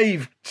doing?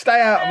 Dave,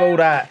 stay out of all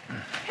that.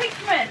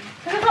 Pikmin.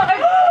 So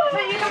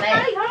you can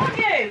play, can't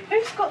you?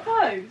 Who's got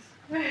those?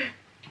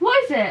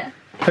 What is it?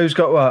 Who's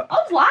got what?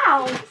 Oh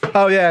wow!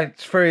 Oh yeah,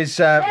 it's for his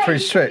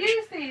Switch.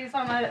 Use these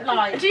on a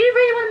light. Do you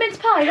really want a mince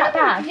pie that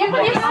bad? Yeah, What but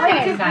are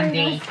you it's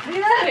saying?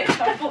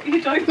 I thought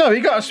you don't. No, he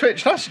got a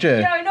Switch last year.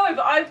 Yeah, I know,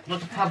 but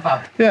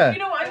I. Yeah. You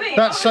know what I mean?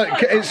 That's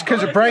it's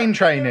because of brain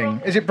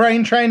training. Is it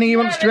brain training he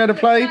wants to be able to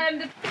play?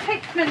 The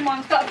Pikmin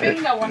one's got a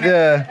bingo on it.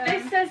 Yeah.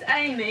 This says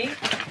Amy,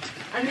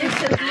 and this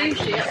says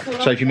Lucy. That's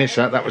all So if you missed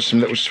that, that was some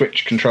little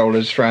Switch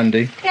controllers for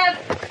Andy. Yeah.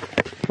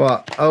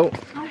 What? Oh,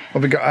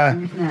 have we got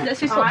Let's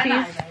just swap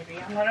these.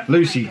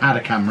 Lucy had a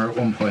camera at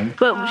one point.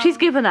 But she's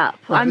given up.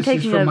 Right, I'm this is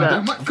taking from over. my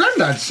dad. My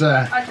granddad's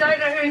I don't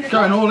know who this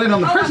going all in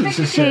on the presents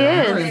this He year. I'm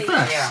is. very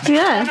impressed.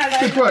 Yeah.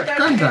 Good work,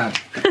 Grandad.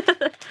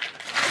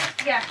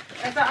 Yeah.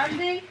 Is that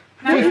Andy?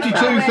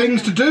 52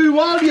 things to do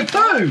while you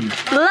poo.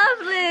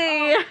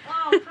 Lovely.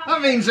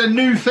 That means a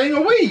new thing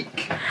a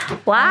week.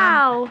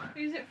 Wow.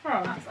 Who's it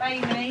from? That's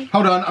Amy.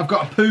 Hold on, I've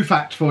got a poo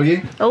fact for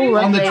you. Oh,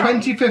 On the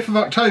lovely. 25th of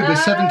October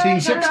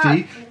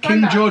 1760,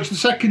 King George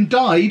II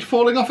died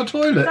falling off a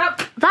toilet.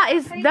 That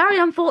is very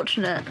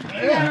unfortunate.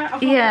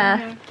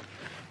 Yeah.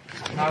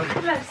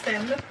 Bless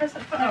him. The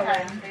present for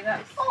Andy.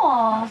 That's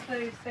Aww.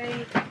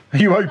 Lucy. Are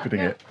you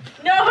opening it?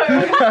 No.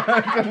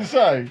 I was going to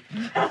say.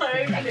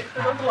 Open it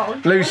for the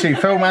vlog. Lucy,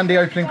 film Andy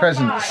opening Right,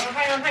 presents.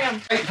 hang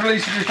on. Wait for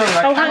Lucy to be filming.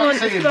 I Oh, hang cannot on,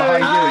 see it's him going.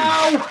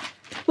 behind you.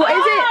 What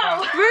is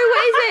it? Rue,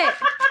 what is it?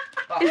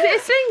 Is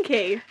it a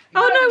slinky?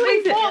 Oh no, what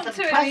is it? Walked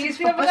to these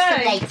the other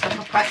day.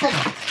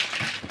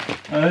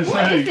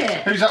 What is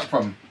it? Who's that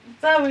from?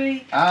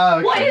 Zoe. Ah,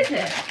 okay. What is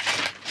it?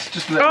 It's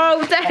just a little...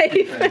 Oh, Dave.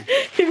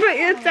 You put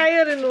your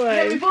tail in the We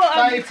way. bought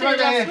Andy Dave, two come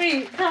over last here.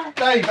 week.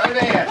 Dave, over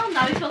here. Oh,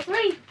 now he's got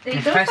three.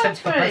 Present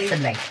for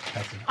personally.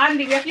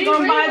 Andy, we have to go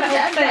and buy the whole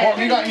What thing. have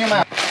you got in your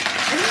mouth?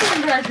 I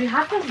didn't realise we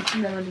had presents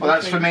from them. Well,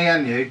 that's for me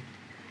and you.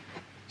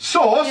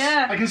 Sauce?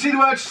 Yeah. I can see the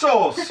word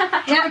sauce. Do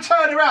you want to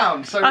turn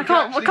around so I we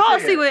can can't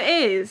actually see what it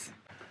is.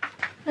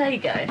 There you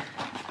go.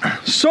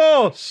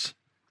 Sauce!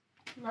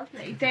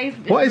 Lovely.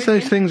 Dave. What is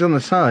those things on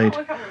the side?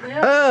 Look at what they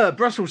are.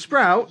 Brussels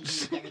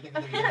sprouts.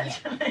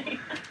 Actually.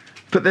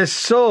 But there's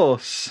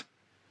sauce.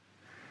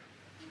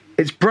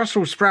 It's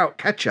Brussels sprout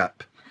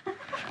ketchup.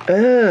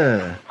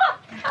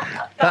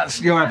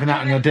 That's, you're having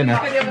that on your dinner.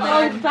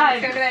 Oh,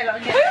 thanks.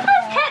 Who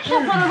puts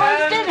ketchup on a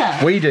roast dinner?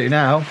 We do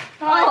now.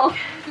 Oh,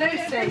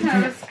 Lucy.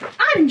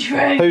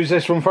 Andrew. Who's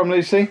this one from,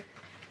 Lucy?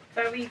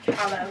 Zoe,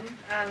 Callum,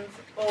 and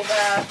all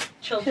their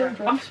children.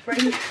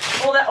 Offspring.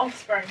 All their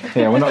offspring.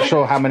 Yeah, we're not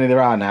sure how many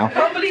there are I now.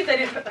 can't believe they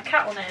didn't put the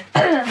cat on it.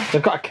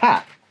 They've got a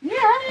cat. Yeah.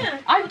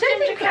 I don't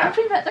think I've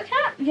been at the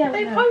cat. Yeah,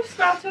 They no. post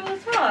about it all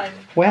the time.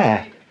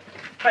 Where?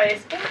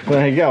 Facebook.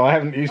 There you go. I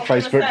haven't used I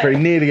was gonna Facebook for say.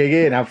 nearly a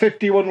year now.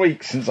 51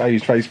 weeks since I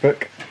used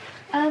Facebook.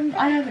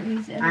 I haven't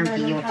used it in a very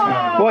long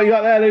time. Oh, What you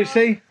got there,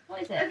 Lucy?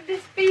 What is it?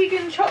 this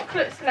vegan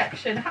chocolate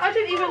selection. I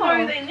didn't even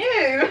know they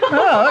knew.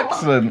 Oh,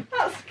 excellent.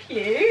 That's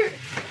cute.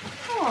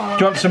 Do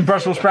you want some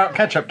Brussels sprout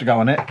ketchup to go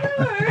on it?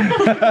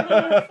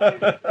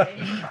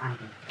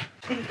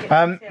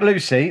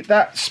 Lucy,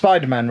 that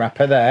Spider-Man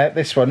wrapper there,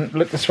 this one,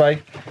 look this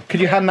way. Could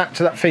you hand that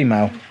to that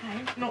female?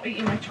 Not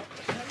eating my chocolate.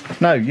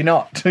 No, you're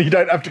not. You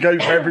don't have to go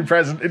for every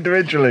present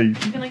individually.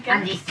 I'm gonna get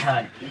Andy's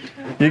turn.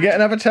 You get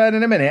another turn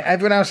in a minute.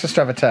 Everyone else has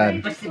to have a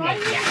turn. What's the name?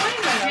 You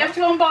have to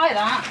go and buy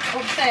that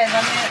upstairs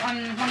on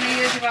New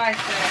Year's device.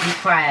 You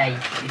pray.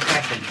 You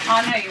present. I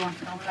know you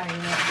want it. I'll play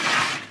with it.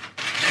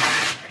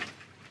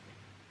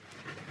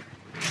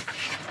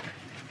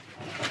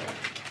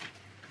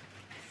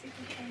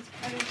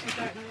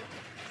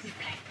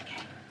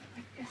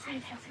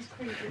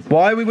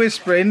 Why are we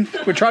whispering?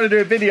 We're trying to do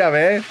a video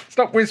here.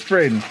 Stop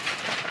whispering.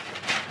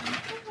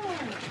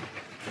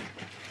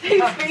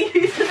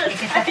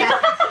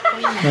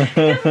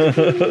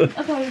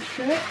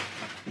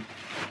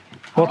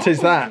 What is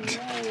that?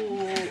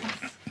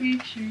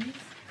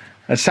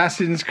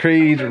 Assassin's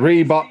Creed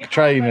Reebok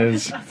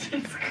trainers.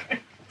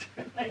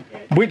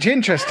 Which,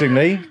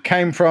 interestingly,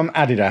 came from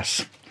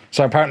Adidas.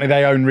 So apparently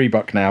they own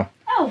Reebok now.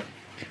 Oh.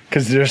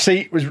 Because the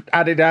receipt was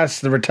Adidas,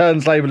 the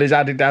returns label is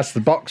Adidas, the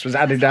box was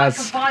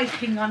Adidas. Like a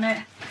Viking on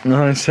it.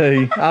 I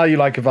see. Oh, you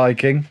like a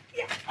Viking?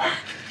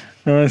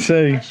 I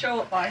see. A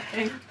short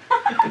Viking.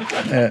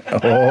 Yeah.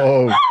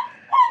 Oh.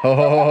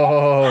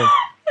 Oh.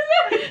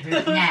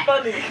 That's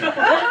funny.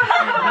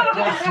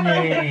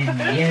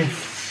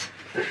 Yes.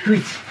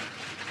 Good.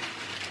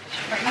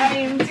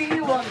 Do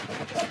you want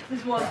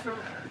this one from...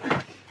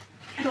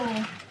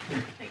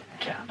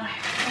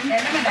 And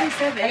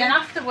then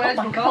afterwards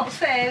we'll go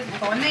upstairs, we'll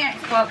go on the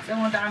Xbox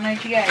and we'll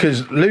download your game.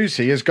 Because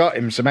Lucy has got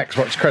him some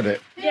Xbox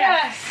credit.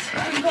 Yes,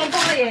 I'm going to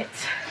buy it.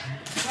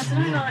 I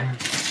don't know, like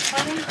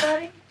 20,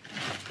 30?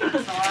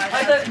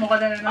 I don't more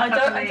than enough. I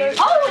don't.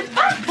 Oh, it's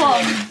bath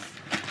bombs!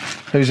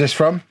 Who's this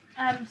from?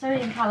 Zoe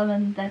and Callum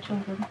and their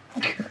children.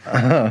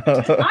 I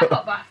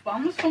got bath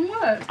bombs from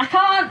work. I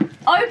can't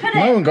open it!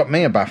 No one got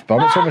me a bath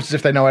bomb. It's almost as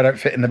if they know I don't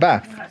fit in the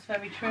bath. That's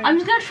very true. I'm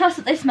just going to trust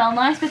that they smell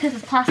nice because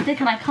it's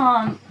plastic and I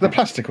can't... The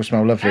plastic will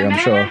smell lovely, I'm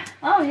sure.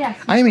 Oh, yes.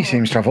 Amy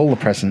seems to have all the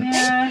presents.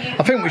 Yeah.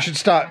 I think we should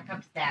start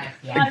Upstairs,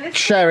 yeah.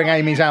 sharing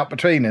Amy's out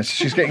between us.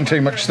 She's getting too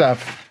much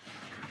stuff.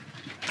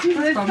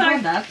 Jesus, from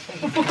Granddad.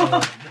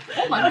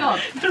 Oh my god.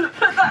 Put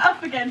that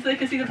up again so they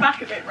can see the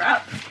back of it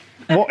wrapped.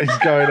 What is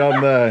going on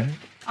there?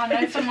 I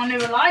know someone who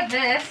would like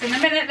this. In a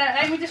minute,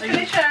 let Amy just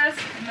finish hers.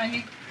 And then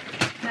you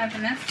have the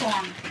next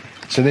one.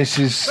 So this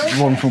is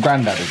one from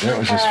Grandad, is it?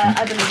 Or is this from...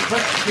 I believe.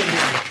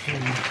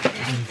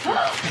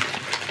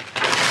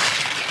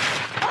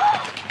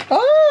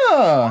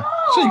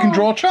 Ah! So you can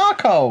draw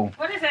charcoal.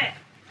 What is it?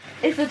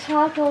 It's a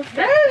charcoal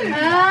stick.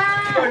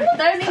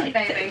 Don't eat it,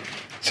 baby.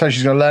 So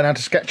she's going to learn how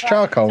to sketch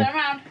charcoal. Turn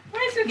around.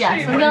 Where's the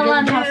Yes, I'm going to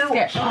learn how to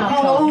sketch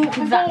charcoal. That's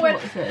exactly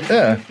what this is.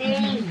 Yeah.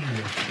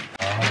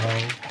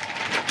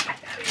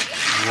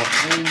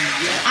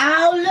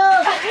 Oh,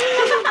 look!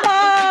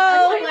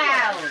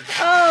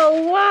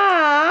 Oh,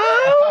 wow!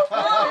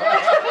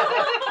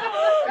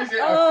 Is it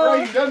a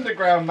framed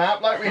underground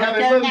map like we had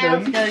in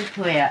London? Go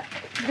to it.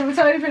 Let's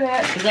open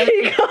it. We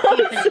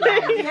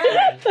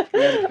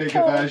had a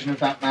bigger version of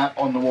that map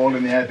on the wall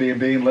in the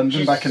Airbnb in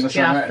London back in the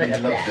summer and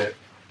he loved it.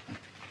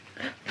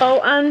 Oh,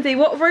 Andy,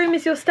 what room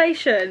is your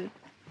station?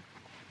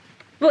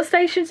 What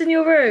station's in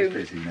your room?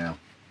 Busy now.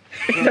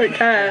 I don't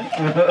care.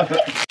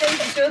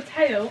 David's your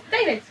tail.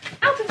 David,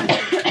 out of the way.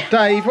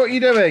 Dave, what are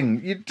you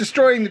doing? You're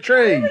destroying the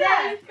tree. Over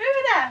there.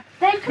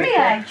 Dave, come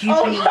here.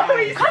 Come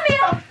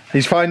here.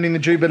 He's finding the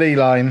Jubilee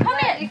line. Come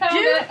here. You found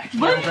it.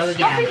 Won't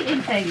stop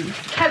eating things.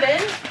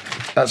 Kevin,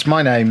 That's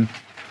my name.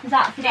 Is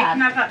that for You can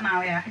Dad? have that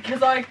now, yeah.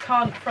 because I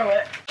can't throw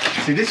it.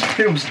 See, this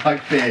feels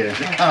like beers.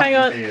 It can't Hang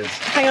on. be beers.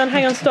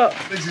 Hang on, stop.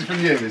 This is from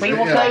you, is We it?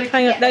 will Yeah. go.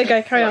 Hang on, there you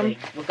go, carry on.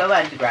 We'll go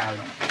underground.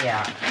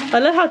 Yeah. I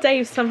love how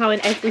Dave's somehow in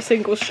every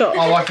single shot.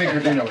 Oh, I think I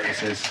do know what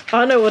this is.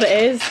 I know what it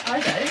is, I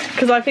don't.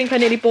 because I think I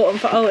nearly bought them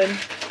for Owen.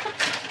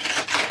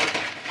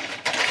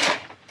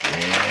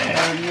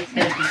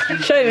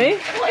 Show me.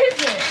 What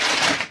is it?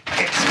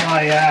 It's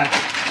my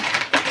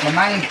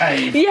man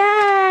cave.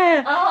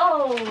 Yeah!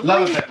 Oh.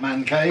 Love it,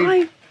 man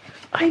cave.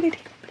 I nearly...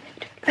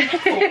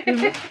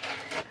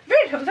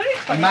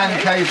 A man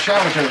cave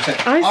shower gel set.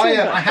 I saw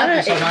I had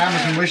this on that. my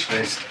Amazon wish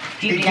list.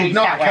 Do you It think did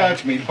not that occur way?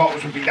 to me the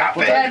bottles would be that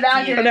big. Yeah, now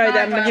you I know,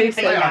 they're like massive.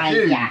 They are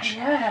huge.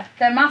 Yeah,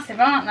 they're massive,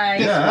 aren't they?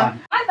 Yeah.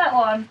 I like that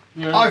one.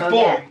 I've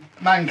bought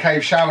man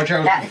cave shower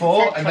gels That's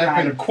before and they've been a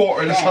central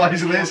quarter of the line.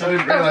 size of this. I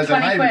didn't realise they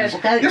 20 made quid.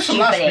 this. This will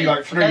last me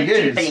like 3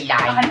 years. I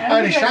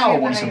only shower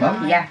once a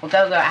month. Yeah, we'll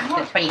go after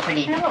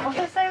 2020. Hey, look, what's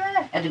it say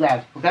there?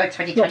 Underground. We'll go Not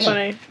 2020.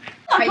 funny.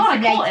 Oh, God, I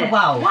got Later, it.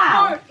 wow.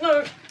 Wow.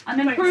 No. I'm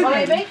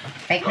improving.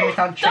 Bakers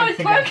on No, it's broken.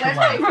 It's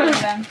not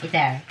broken. It's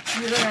there.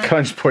 Can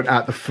I just point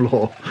out the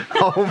floor?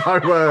 Oh my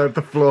word,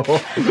 the floor.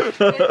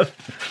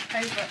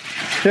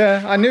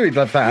 Yeah, I knew he'd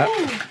love that.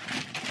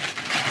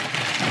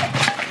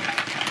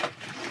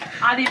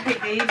 I didn't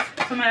pick these.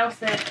 Someone else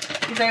did.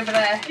 He's over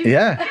there.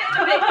 Yeah,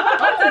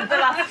 The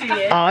last 2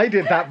 years. I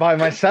did that by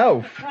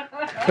myself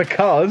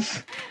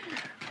because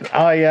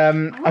I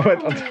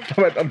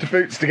went onto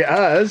Boots to get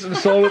hers and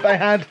saw that they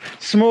had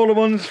smaller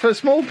ones for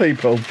small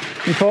people.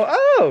 And thought,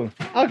 oh,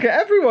 I'll get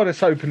everyone a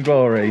Soap and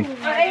Glory. Amy,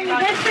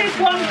 this is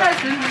one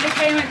present that they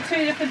came at 2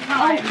 different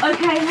times. Oh,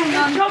 okay, hang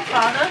on. Good job,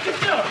 Father. Good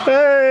job.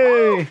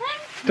 Hey,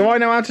 do I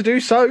know how to do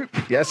soap?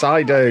 Yes,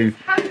 I do.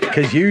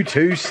 Because you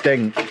two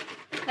stink.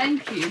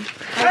 Thank you.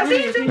 Has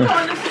he even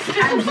got an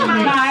assistant soap?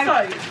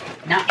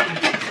 Not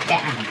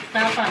down.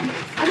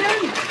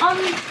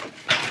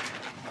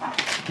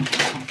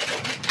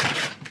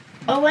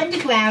 Oh,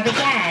 underground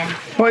again.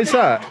 What is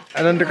that?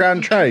 An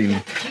underground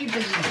train?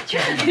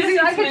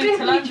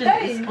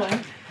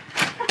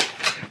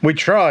 We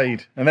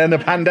tried, and then the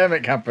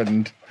pandemic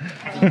happened.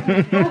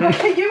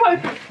 You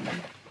open.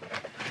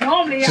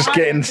 Normally, Just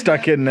getting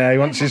stuck in there. He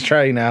wants his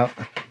train out.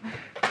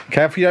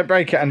 Careful you don't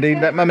break it, Andy.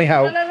 Let Mummy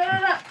help. No.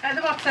 At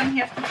the bottom,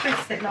 you have to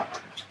twist it, look.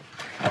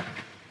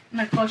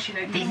 No, of course you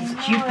don't. This is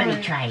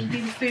Jubilee train.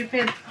 These are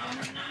stupid.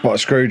 What, a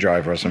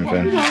screwdriver or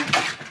something?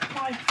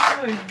 My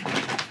phone.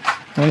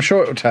 I'm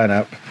sure it'll turn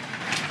up.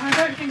 I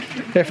don't think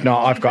it If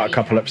not, I've got a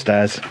couple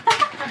upstairs.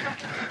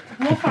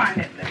 We'll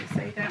find it,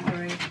 Lucy, don't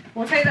worry.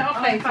 We'll take that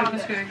off later with a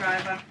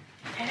screwdriver.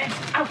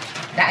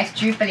 That is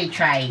Jubilee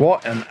train.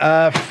 What on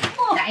earth?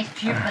 That is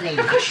Jubilee.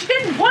 Because she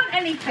didn't want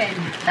anything.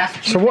 That's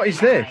Jubilee So what is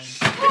train. this?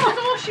 That's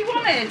all she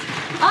wanted.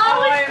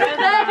 Oh, it's the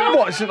bedding.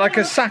 What, is it like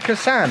a sack of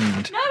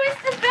sand? No,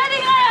 it's the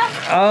bedding I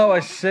have. Oh, I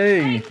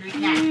see.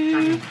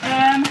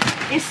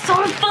 It's so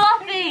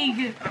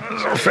fluffy.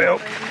 Phil.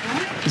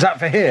 Is that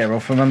for here or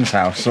for Mum's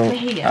house? Or... for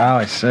here. Oh,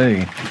 I see.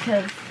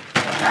 Because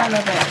I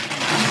love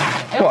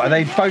it. What, are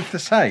they both the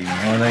same? Or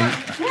are they...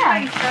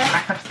 Yeah.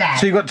 Back upstairs.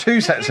 So you've got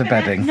two sets of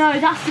bedding? No,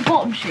 that's the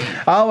bottom sheet.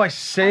 Oh, I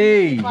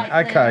see.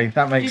 Like Okay, the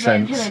that makes duvet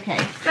and sense.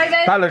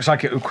 pillowcase. That looks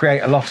like it would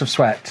create a lot of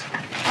sweat.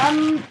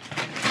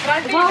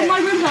 Well, my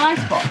room's an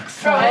icebox.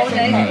 So it's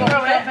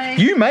okay.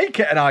 You make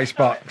it an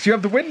icebox. You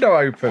have the window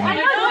open. I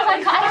know,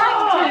 like I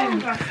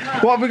have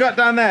to. What have we got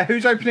down there?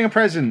 Who's opening a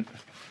present?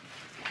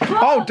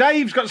 Oh,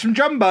 Dave's got some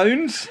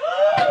jumbones.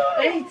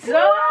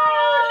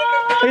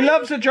 He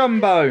loves a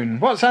jumbone.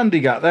 What's Andy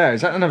got there?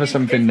 Is that another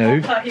something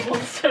new?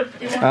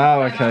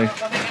 Oh, okay.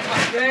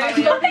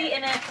 Stop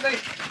eating it.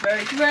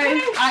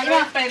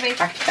 Baby.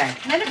 Back to bed.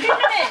 In a few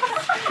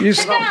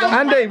minutes.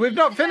 Andy, we've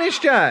not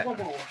finished yet.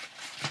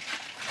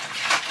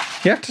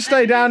 You have to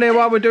stay down here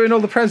while we're doing all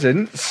the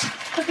presents.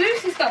 Because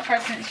Lucy's got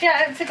presents. She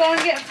had to go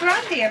and get for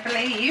Andy, I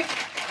believe.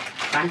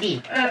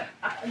 Randy.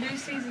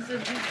 Lucy's is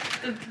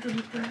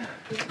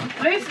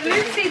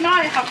Lucy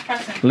might have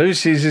presents.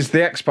 Lucy's is the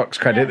Xbox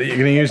credit that you're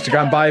going to use to go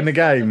and buy him a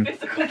game.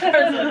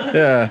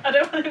 Yeah. I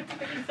don't want to.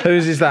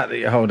 Whose is that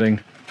you're holding?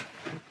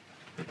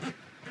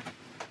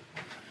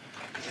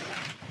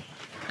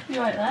 You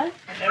right there?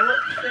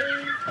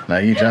 No,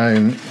 you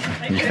don't.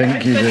 You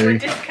think you do.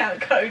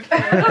 Discount code.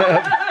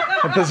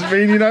 It doesn't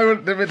mean you know.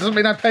 It doesn't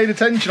mean I paid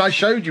attention. I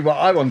showed you what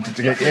I wanted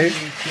to get you.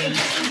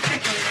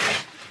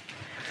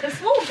 The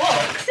small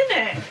box, isn't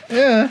it?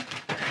 Yeah.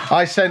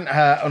 I sent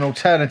her an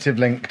alternative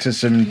link to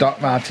some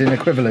Doc Martin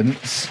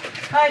equivalents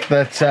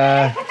that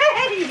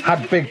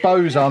had big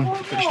bows on,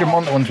 but she didn't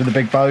want the ones with the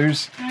big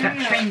bows.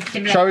 Train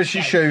simulator. Show us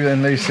your shoe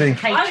then, Lucy.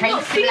 Play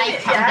train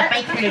simulator. The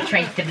bakery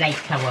train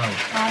simulator world.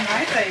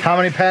 How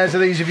many pairs of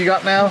these have you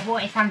got now?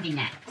 What is Andy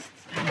next?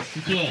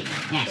 Mr. G.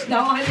 Next.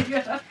 No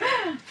idea.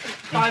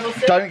 5 or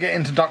 6. Don't get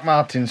into Doc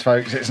Martens,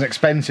 folks. It's an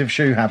expensive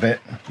shoe habit.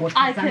 What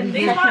I does can Andy be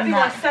do? Might be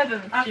my that.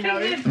 7th, you know.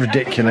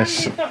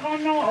 Ridiculous.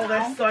 Oh,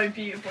 they're so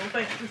beautiful.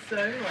 Thank you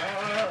so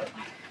much.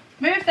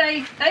 Move,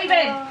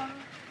 David.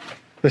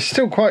 There's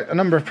still quite a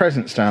number of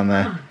presents down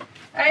there.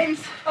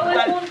 Ames. Oh,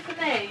 there's one for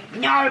me.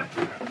 No.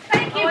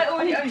 Thank you. I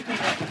already opened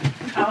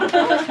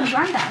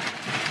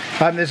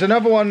it. There's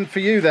another one for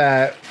you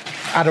there,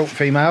 adult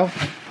female,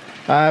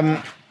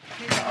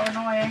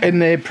 in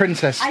the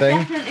princess I thing.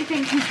 definitely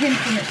think he's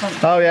hinting at something.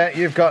 Oh yeah,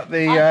 you've got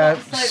the I've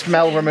got soap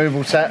smell in.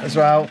 removal set as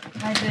well.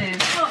 I do.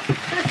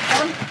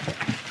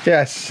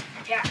 Yes.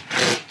 Yeah.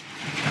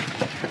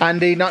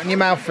 Andy, not in your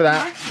mouth for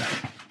that.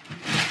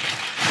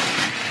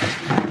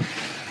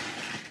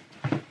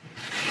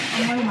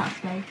 I know that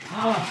space.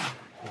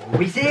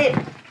 Who is it?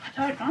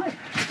 I don't know.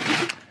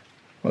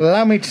 Well,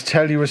 allow me to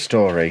tell you a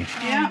story.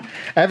 Yeah.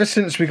 Ever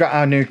since we got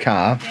our new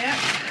car, Yeah.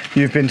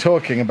 you've been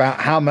talking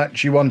about how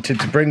much you wanted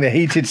to bring the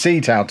heated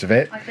seat out of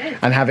it I did.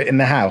 and have it in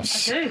the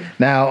house. I do.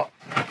 Now,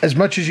 as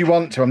much as you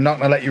want to, I'm not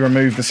going to let you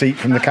remove the seat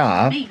from the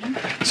car.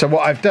 So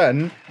what I've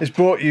done is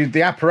brought you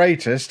the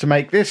apparatus to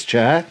make this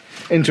chair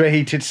into a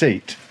heated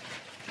seat.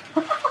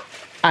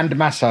 And a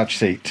massage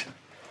seat.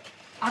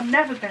 I'm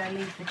never going to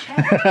leave the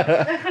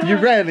chair. You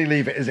rarely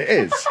leave it as it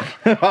is,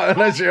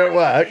 unless you're at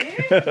work.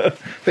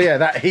 But yeah,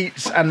 that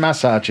heats and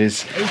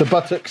massages the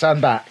buttocks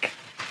and back.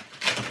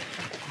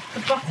 The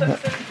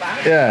buttocks and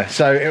back. Yeah,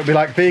 so it'll be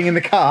like being in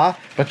the car,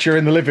 but you're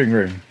in the living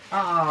room.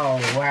 Oh,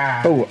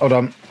 wow. Oh, hold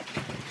on.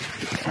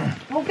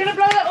 We're going to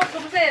blow that up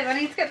upstairs. I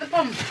need to get the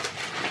pump.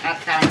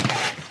 That's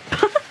downstairs.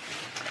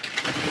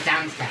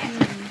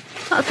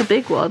 Downstairs. That's a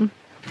big one.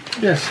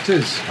 Yes, it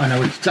is. I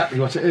know exactly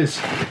what it is.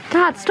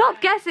 Dad,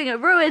 stop guessing. It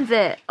ruins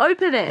it.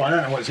 Open it. Well, I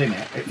don't know what's in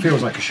it. It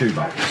feels like a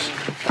shoebox.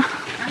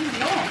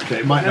 But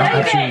it might not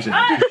have shoes in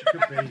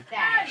it.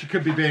 She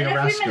could be being a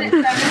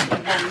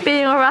rascal.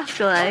 Being a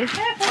rascal, eh?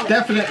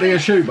 Definitely a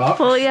shoebox.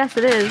 Well, yes,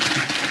 it is.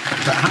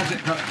 But has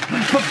it got...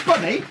 But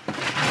Bunny?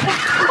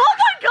 Oh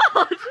my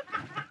god!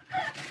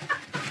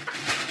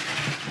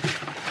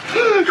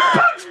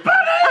 Bugs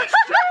Bunny!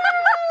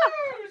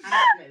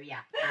 Yeah.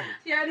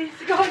 Yeah, I need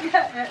to go and get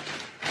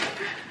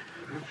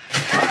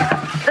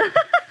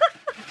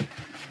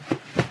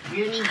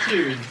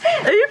shoes.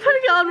 Are you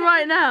putting it on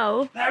right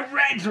now? They're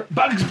red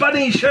Bugs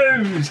Bunny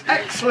shoes.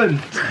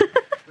 Excellent.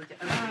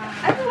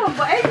 Everyone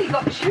but Amy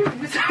got shoes.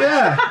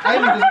 Yeah,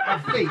 Amy doesn't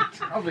have feet,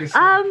 obviously.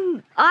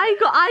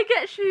 I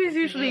get shoes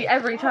usually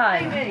every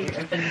time.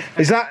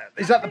 Is that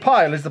the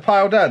pile? Is the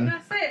pile done?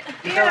 That's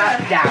it. Go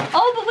up, down.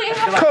 Oh, but we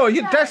have Cool,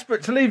 you're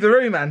desperate to leave the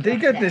room, Andy.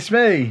 Goodness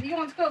me. You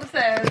want to go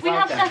upstairs? we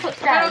have stuff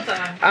upstairs.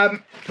 Well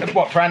done.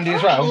 What, for Andy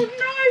as well? No,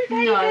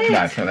 No.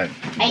 No,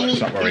 Amy, let's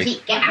not worry.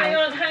 Izzy, get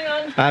out.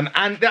 Hang on.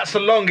 And that's the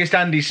longest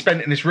Andy's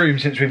spent in this room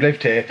since we've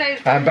lived here.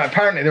 But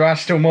apparently there are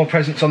still more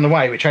presents on the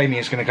way, which Amy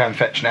is going to go and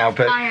fetch now.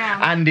 But I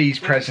am. Andy's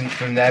present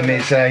from them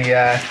is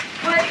a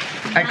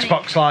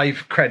Xbox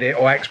Live credit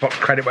or Xbox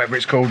credit, whatever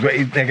it's called. But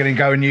they're going to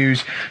go and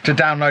use to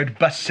download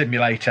Bus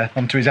Simulator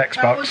onto his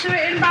Xbox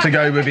to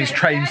go with his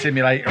train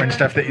simulator and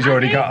stuff that he's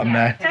already got on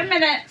there. 10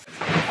 minutes.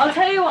 I'll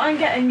tell you what I'm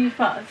getting you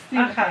first.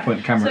 Okay. Point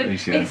the camera So at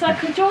Lucy. it's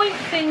like a joint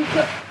thing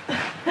for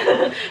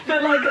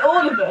like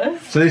all of us.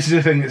 So this is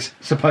a thing that's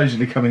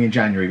supposedly coming in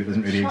January but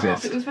doesn't really Shut up,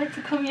 exist. it was meant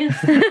to come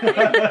yesterday.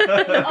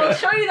 I'll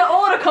show you the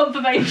order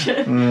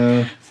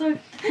confirmation. So,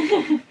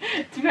 to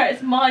be fair,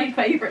 it's my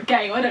favourite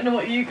game. I don't know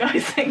what you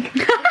guys think.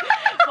 But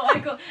I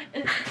got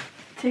a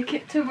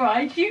Ticket to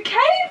Ride UK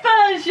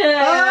version.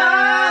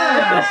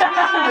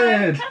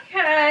 Splendid.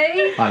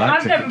 Okay. I like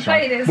I've never Ticket to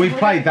played Ride. this. We've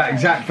played that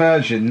exact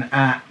version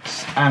at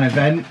an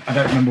event. I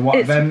don't remember what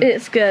event.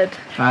 It's good.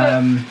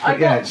 But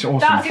yeah, it's awesome.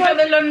 That's got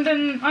the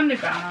London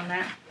Underground on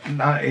it.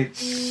 No,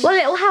 it's Well,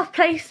 it'll have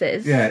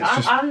places. yeah, it's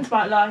just And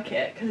might like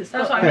it because it's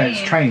That's got what I yeah, mean.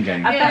 it's a train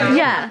game. Yeah.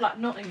 yeah, like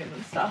Nottingham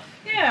and stuff.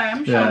 Yeah,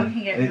 I'm sure Yeah, we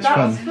can get it's that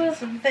fun. for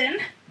something.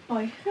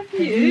 Why have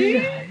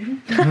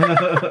you?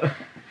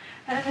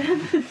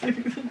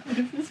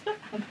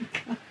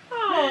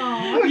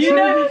 Oh, You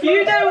know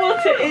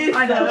what it is.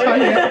 I know.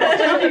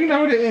 How do you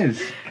know what it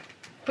is?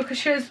 Because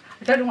she was,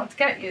 I don't know what to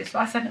get you, so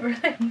I sent her a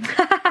link.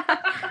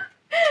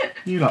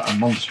 You lot are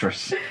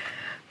monstrous.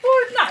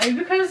 Well, no,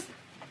 because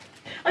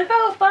I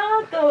felt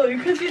bad though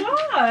because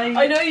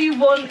I know you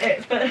want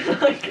it, but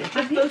like it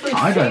just doesn't.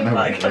 I don't seem know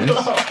like what it a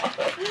is. lot.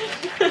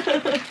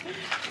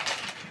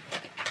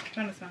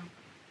 trying to smell.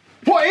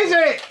 What is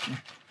it?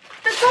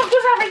 The dog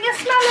was having a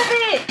smell of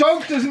it.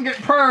 Dog doesn't get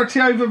priority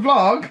over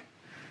vlog.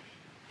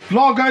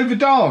 Vlog over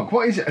dog.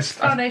 What is it?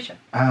 Foundation.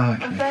 Oh, A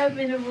okay. Bare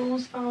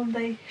Minerals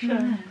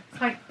foundation.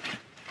 It's like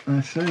I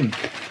see.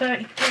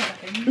 30 quid, I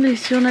think.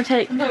 Lucy, you want to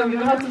take? No,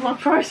 regardless of my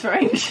price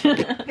range. Is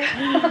this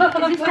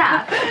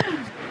that?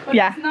 But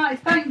Yeah. It's nice,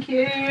 thank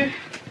you.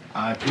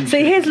 I appreciate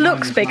See, his it.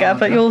 looks Mine is bigger,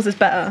 but larger. yours is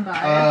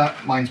better.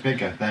 Mine's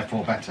bigger,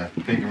 therefore better.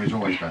 Bigger is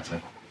always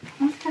better.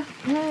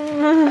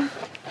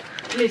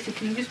 Lucy,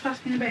 can you just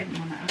pass me the baby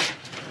one now?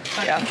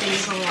 Yeah.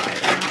 He's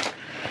alright.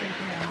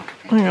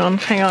 We're not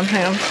freaking out.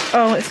 Hang on.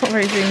 Oh, it's not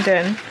very zoomed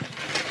in.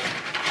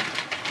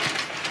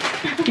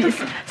 It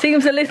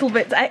seems a little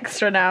bit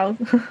extra now.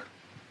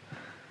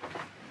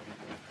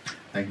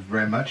 Thank you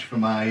very much for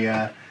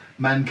my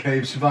man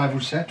cave survival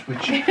set,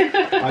 which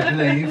I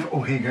believe.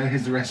 Oh, here you go.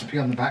 Here's the recipe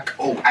on the back.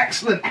 Oh,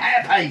 excellent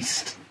hair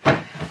paste.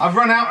 I've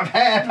run out of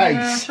hair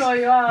paste. Sure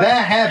you are.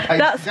 Their hair paste.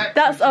 That's is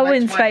excellent. It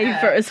Owen's makes my hair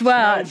favourite as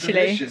well, smell actually.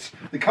 Delicious.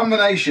 The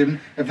combination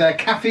of their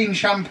caffeine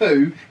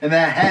shampoo and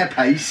their hair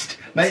paste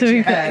makes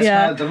your hair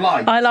smell a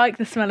delight. I like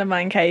the smell of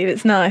Man Cave.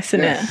 It's nice,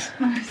 isn't Yes.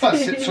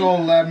 Plus, it's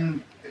all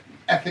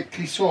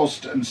ethically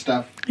sourced and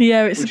stuff. it?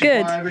 Yeah, it's which good.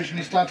 is why I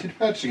originally started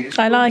purchasing it. It's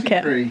I like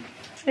it.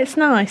 cruelty-free. It's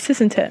nice,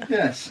 isn't it?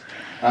 Yes.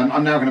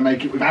 I'm now going to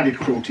make it with added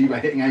cruelty by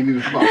hitting Amy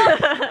with the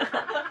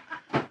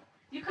bottle.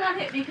 You can't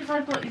hit me because I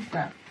bought you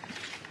stuff.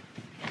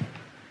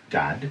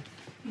 Dad,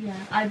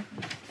 Yeah,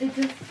 it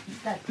just.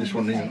 That's this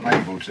what one I'm isn't saying.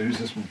 labelled, so who's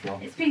this one for?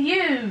 It's for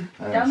you,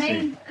 I dummy.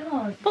 see.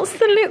 God. What's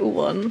the little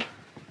one?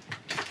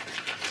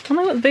 I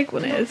know what the big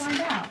one We'll is. find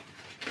out.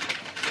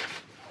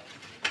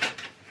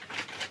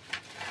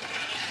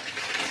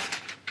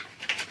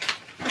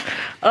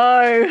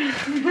 Oh,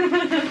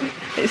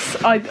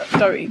 I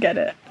don't really get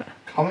it.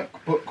 Comic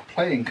book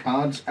playing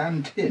cards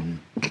and tin.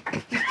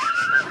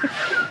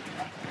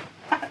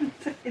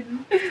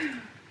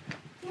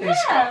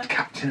 It's got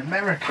Captain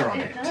America on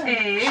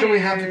it. Shall we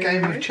have a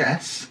game of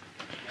chess?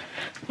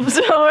 I'm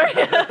sorry.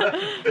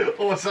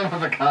 Or some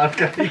other card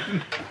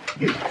game?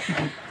 Big yawn.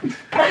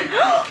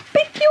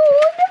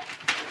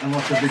 And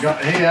what have we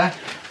got here?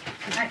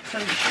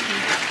 Excellent.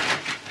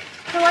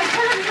 So I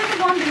tell him to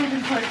the Wonder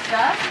Woman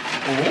poster,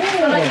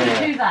 but I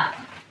couldn't do that.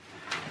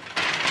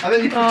 And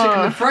then you put it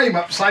in the frame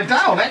upside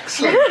down.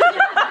 Excellent.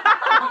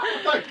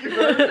 Thank you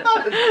very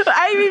much.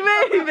 Amy,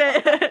 move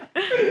it.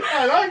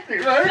 I like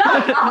it very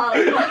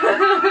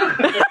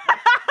much.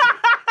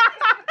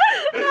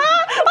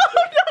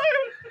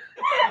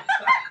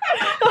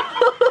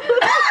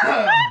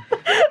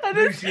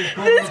 This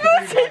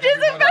message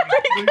isn't very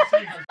good.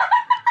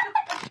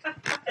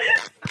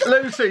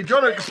 Lucy, do you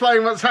want to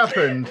explain what's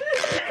happened?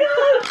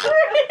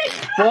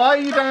 Why are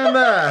you down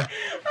there?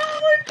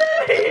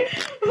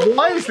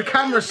 Why is the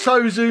camera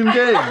so zoomed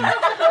in?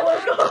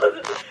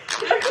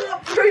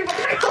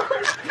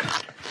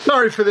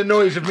 Sorry for the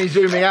noise of me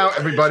zooming out,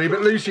 everybody,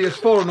 but Lucy has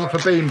fallen off a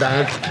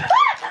beanbag.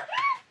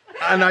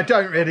 and I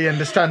don't really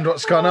understand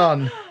what's gone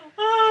on.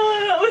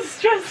 Oh, that was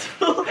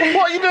stressful. What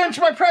are you doing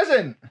to my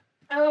present?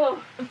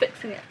 Oh, I'm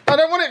fixing it. I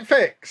don't want it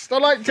fixed. I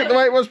liked it the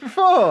way it was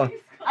before.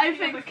 I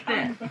fixed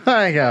it.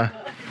 There you go.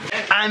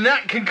 And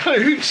that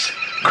concludes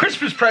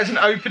Christmas present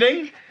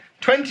opening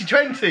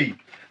 2020.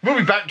 We'll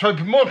be back to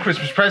open more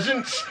Christmas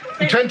presents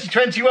in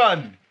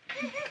 2021.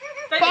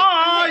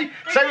 Bye!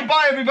 Say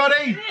goodbye,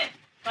 everybody.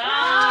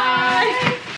 Bye.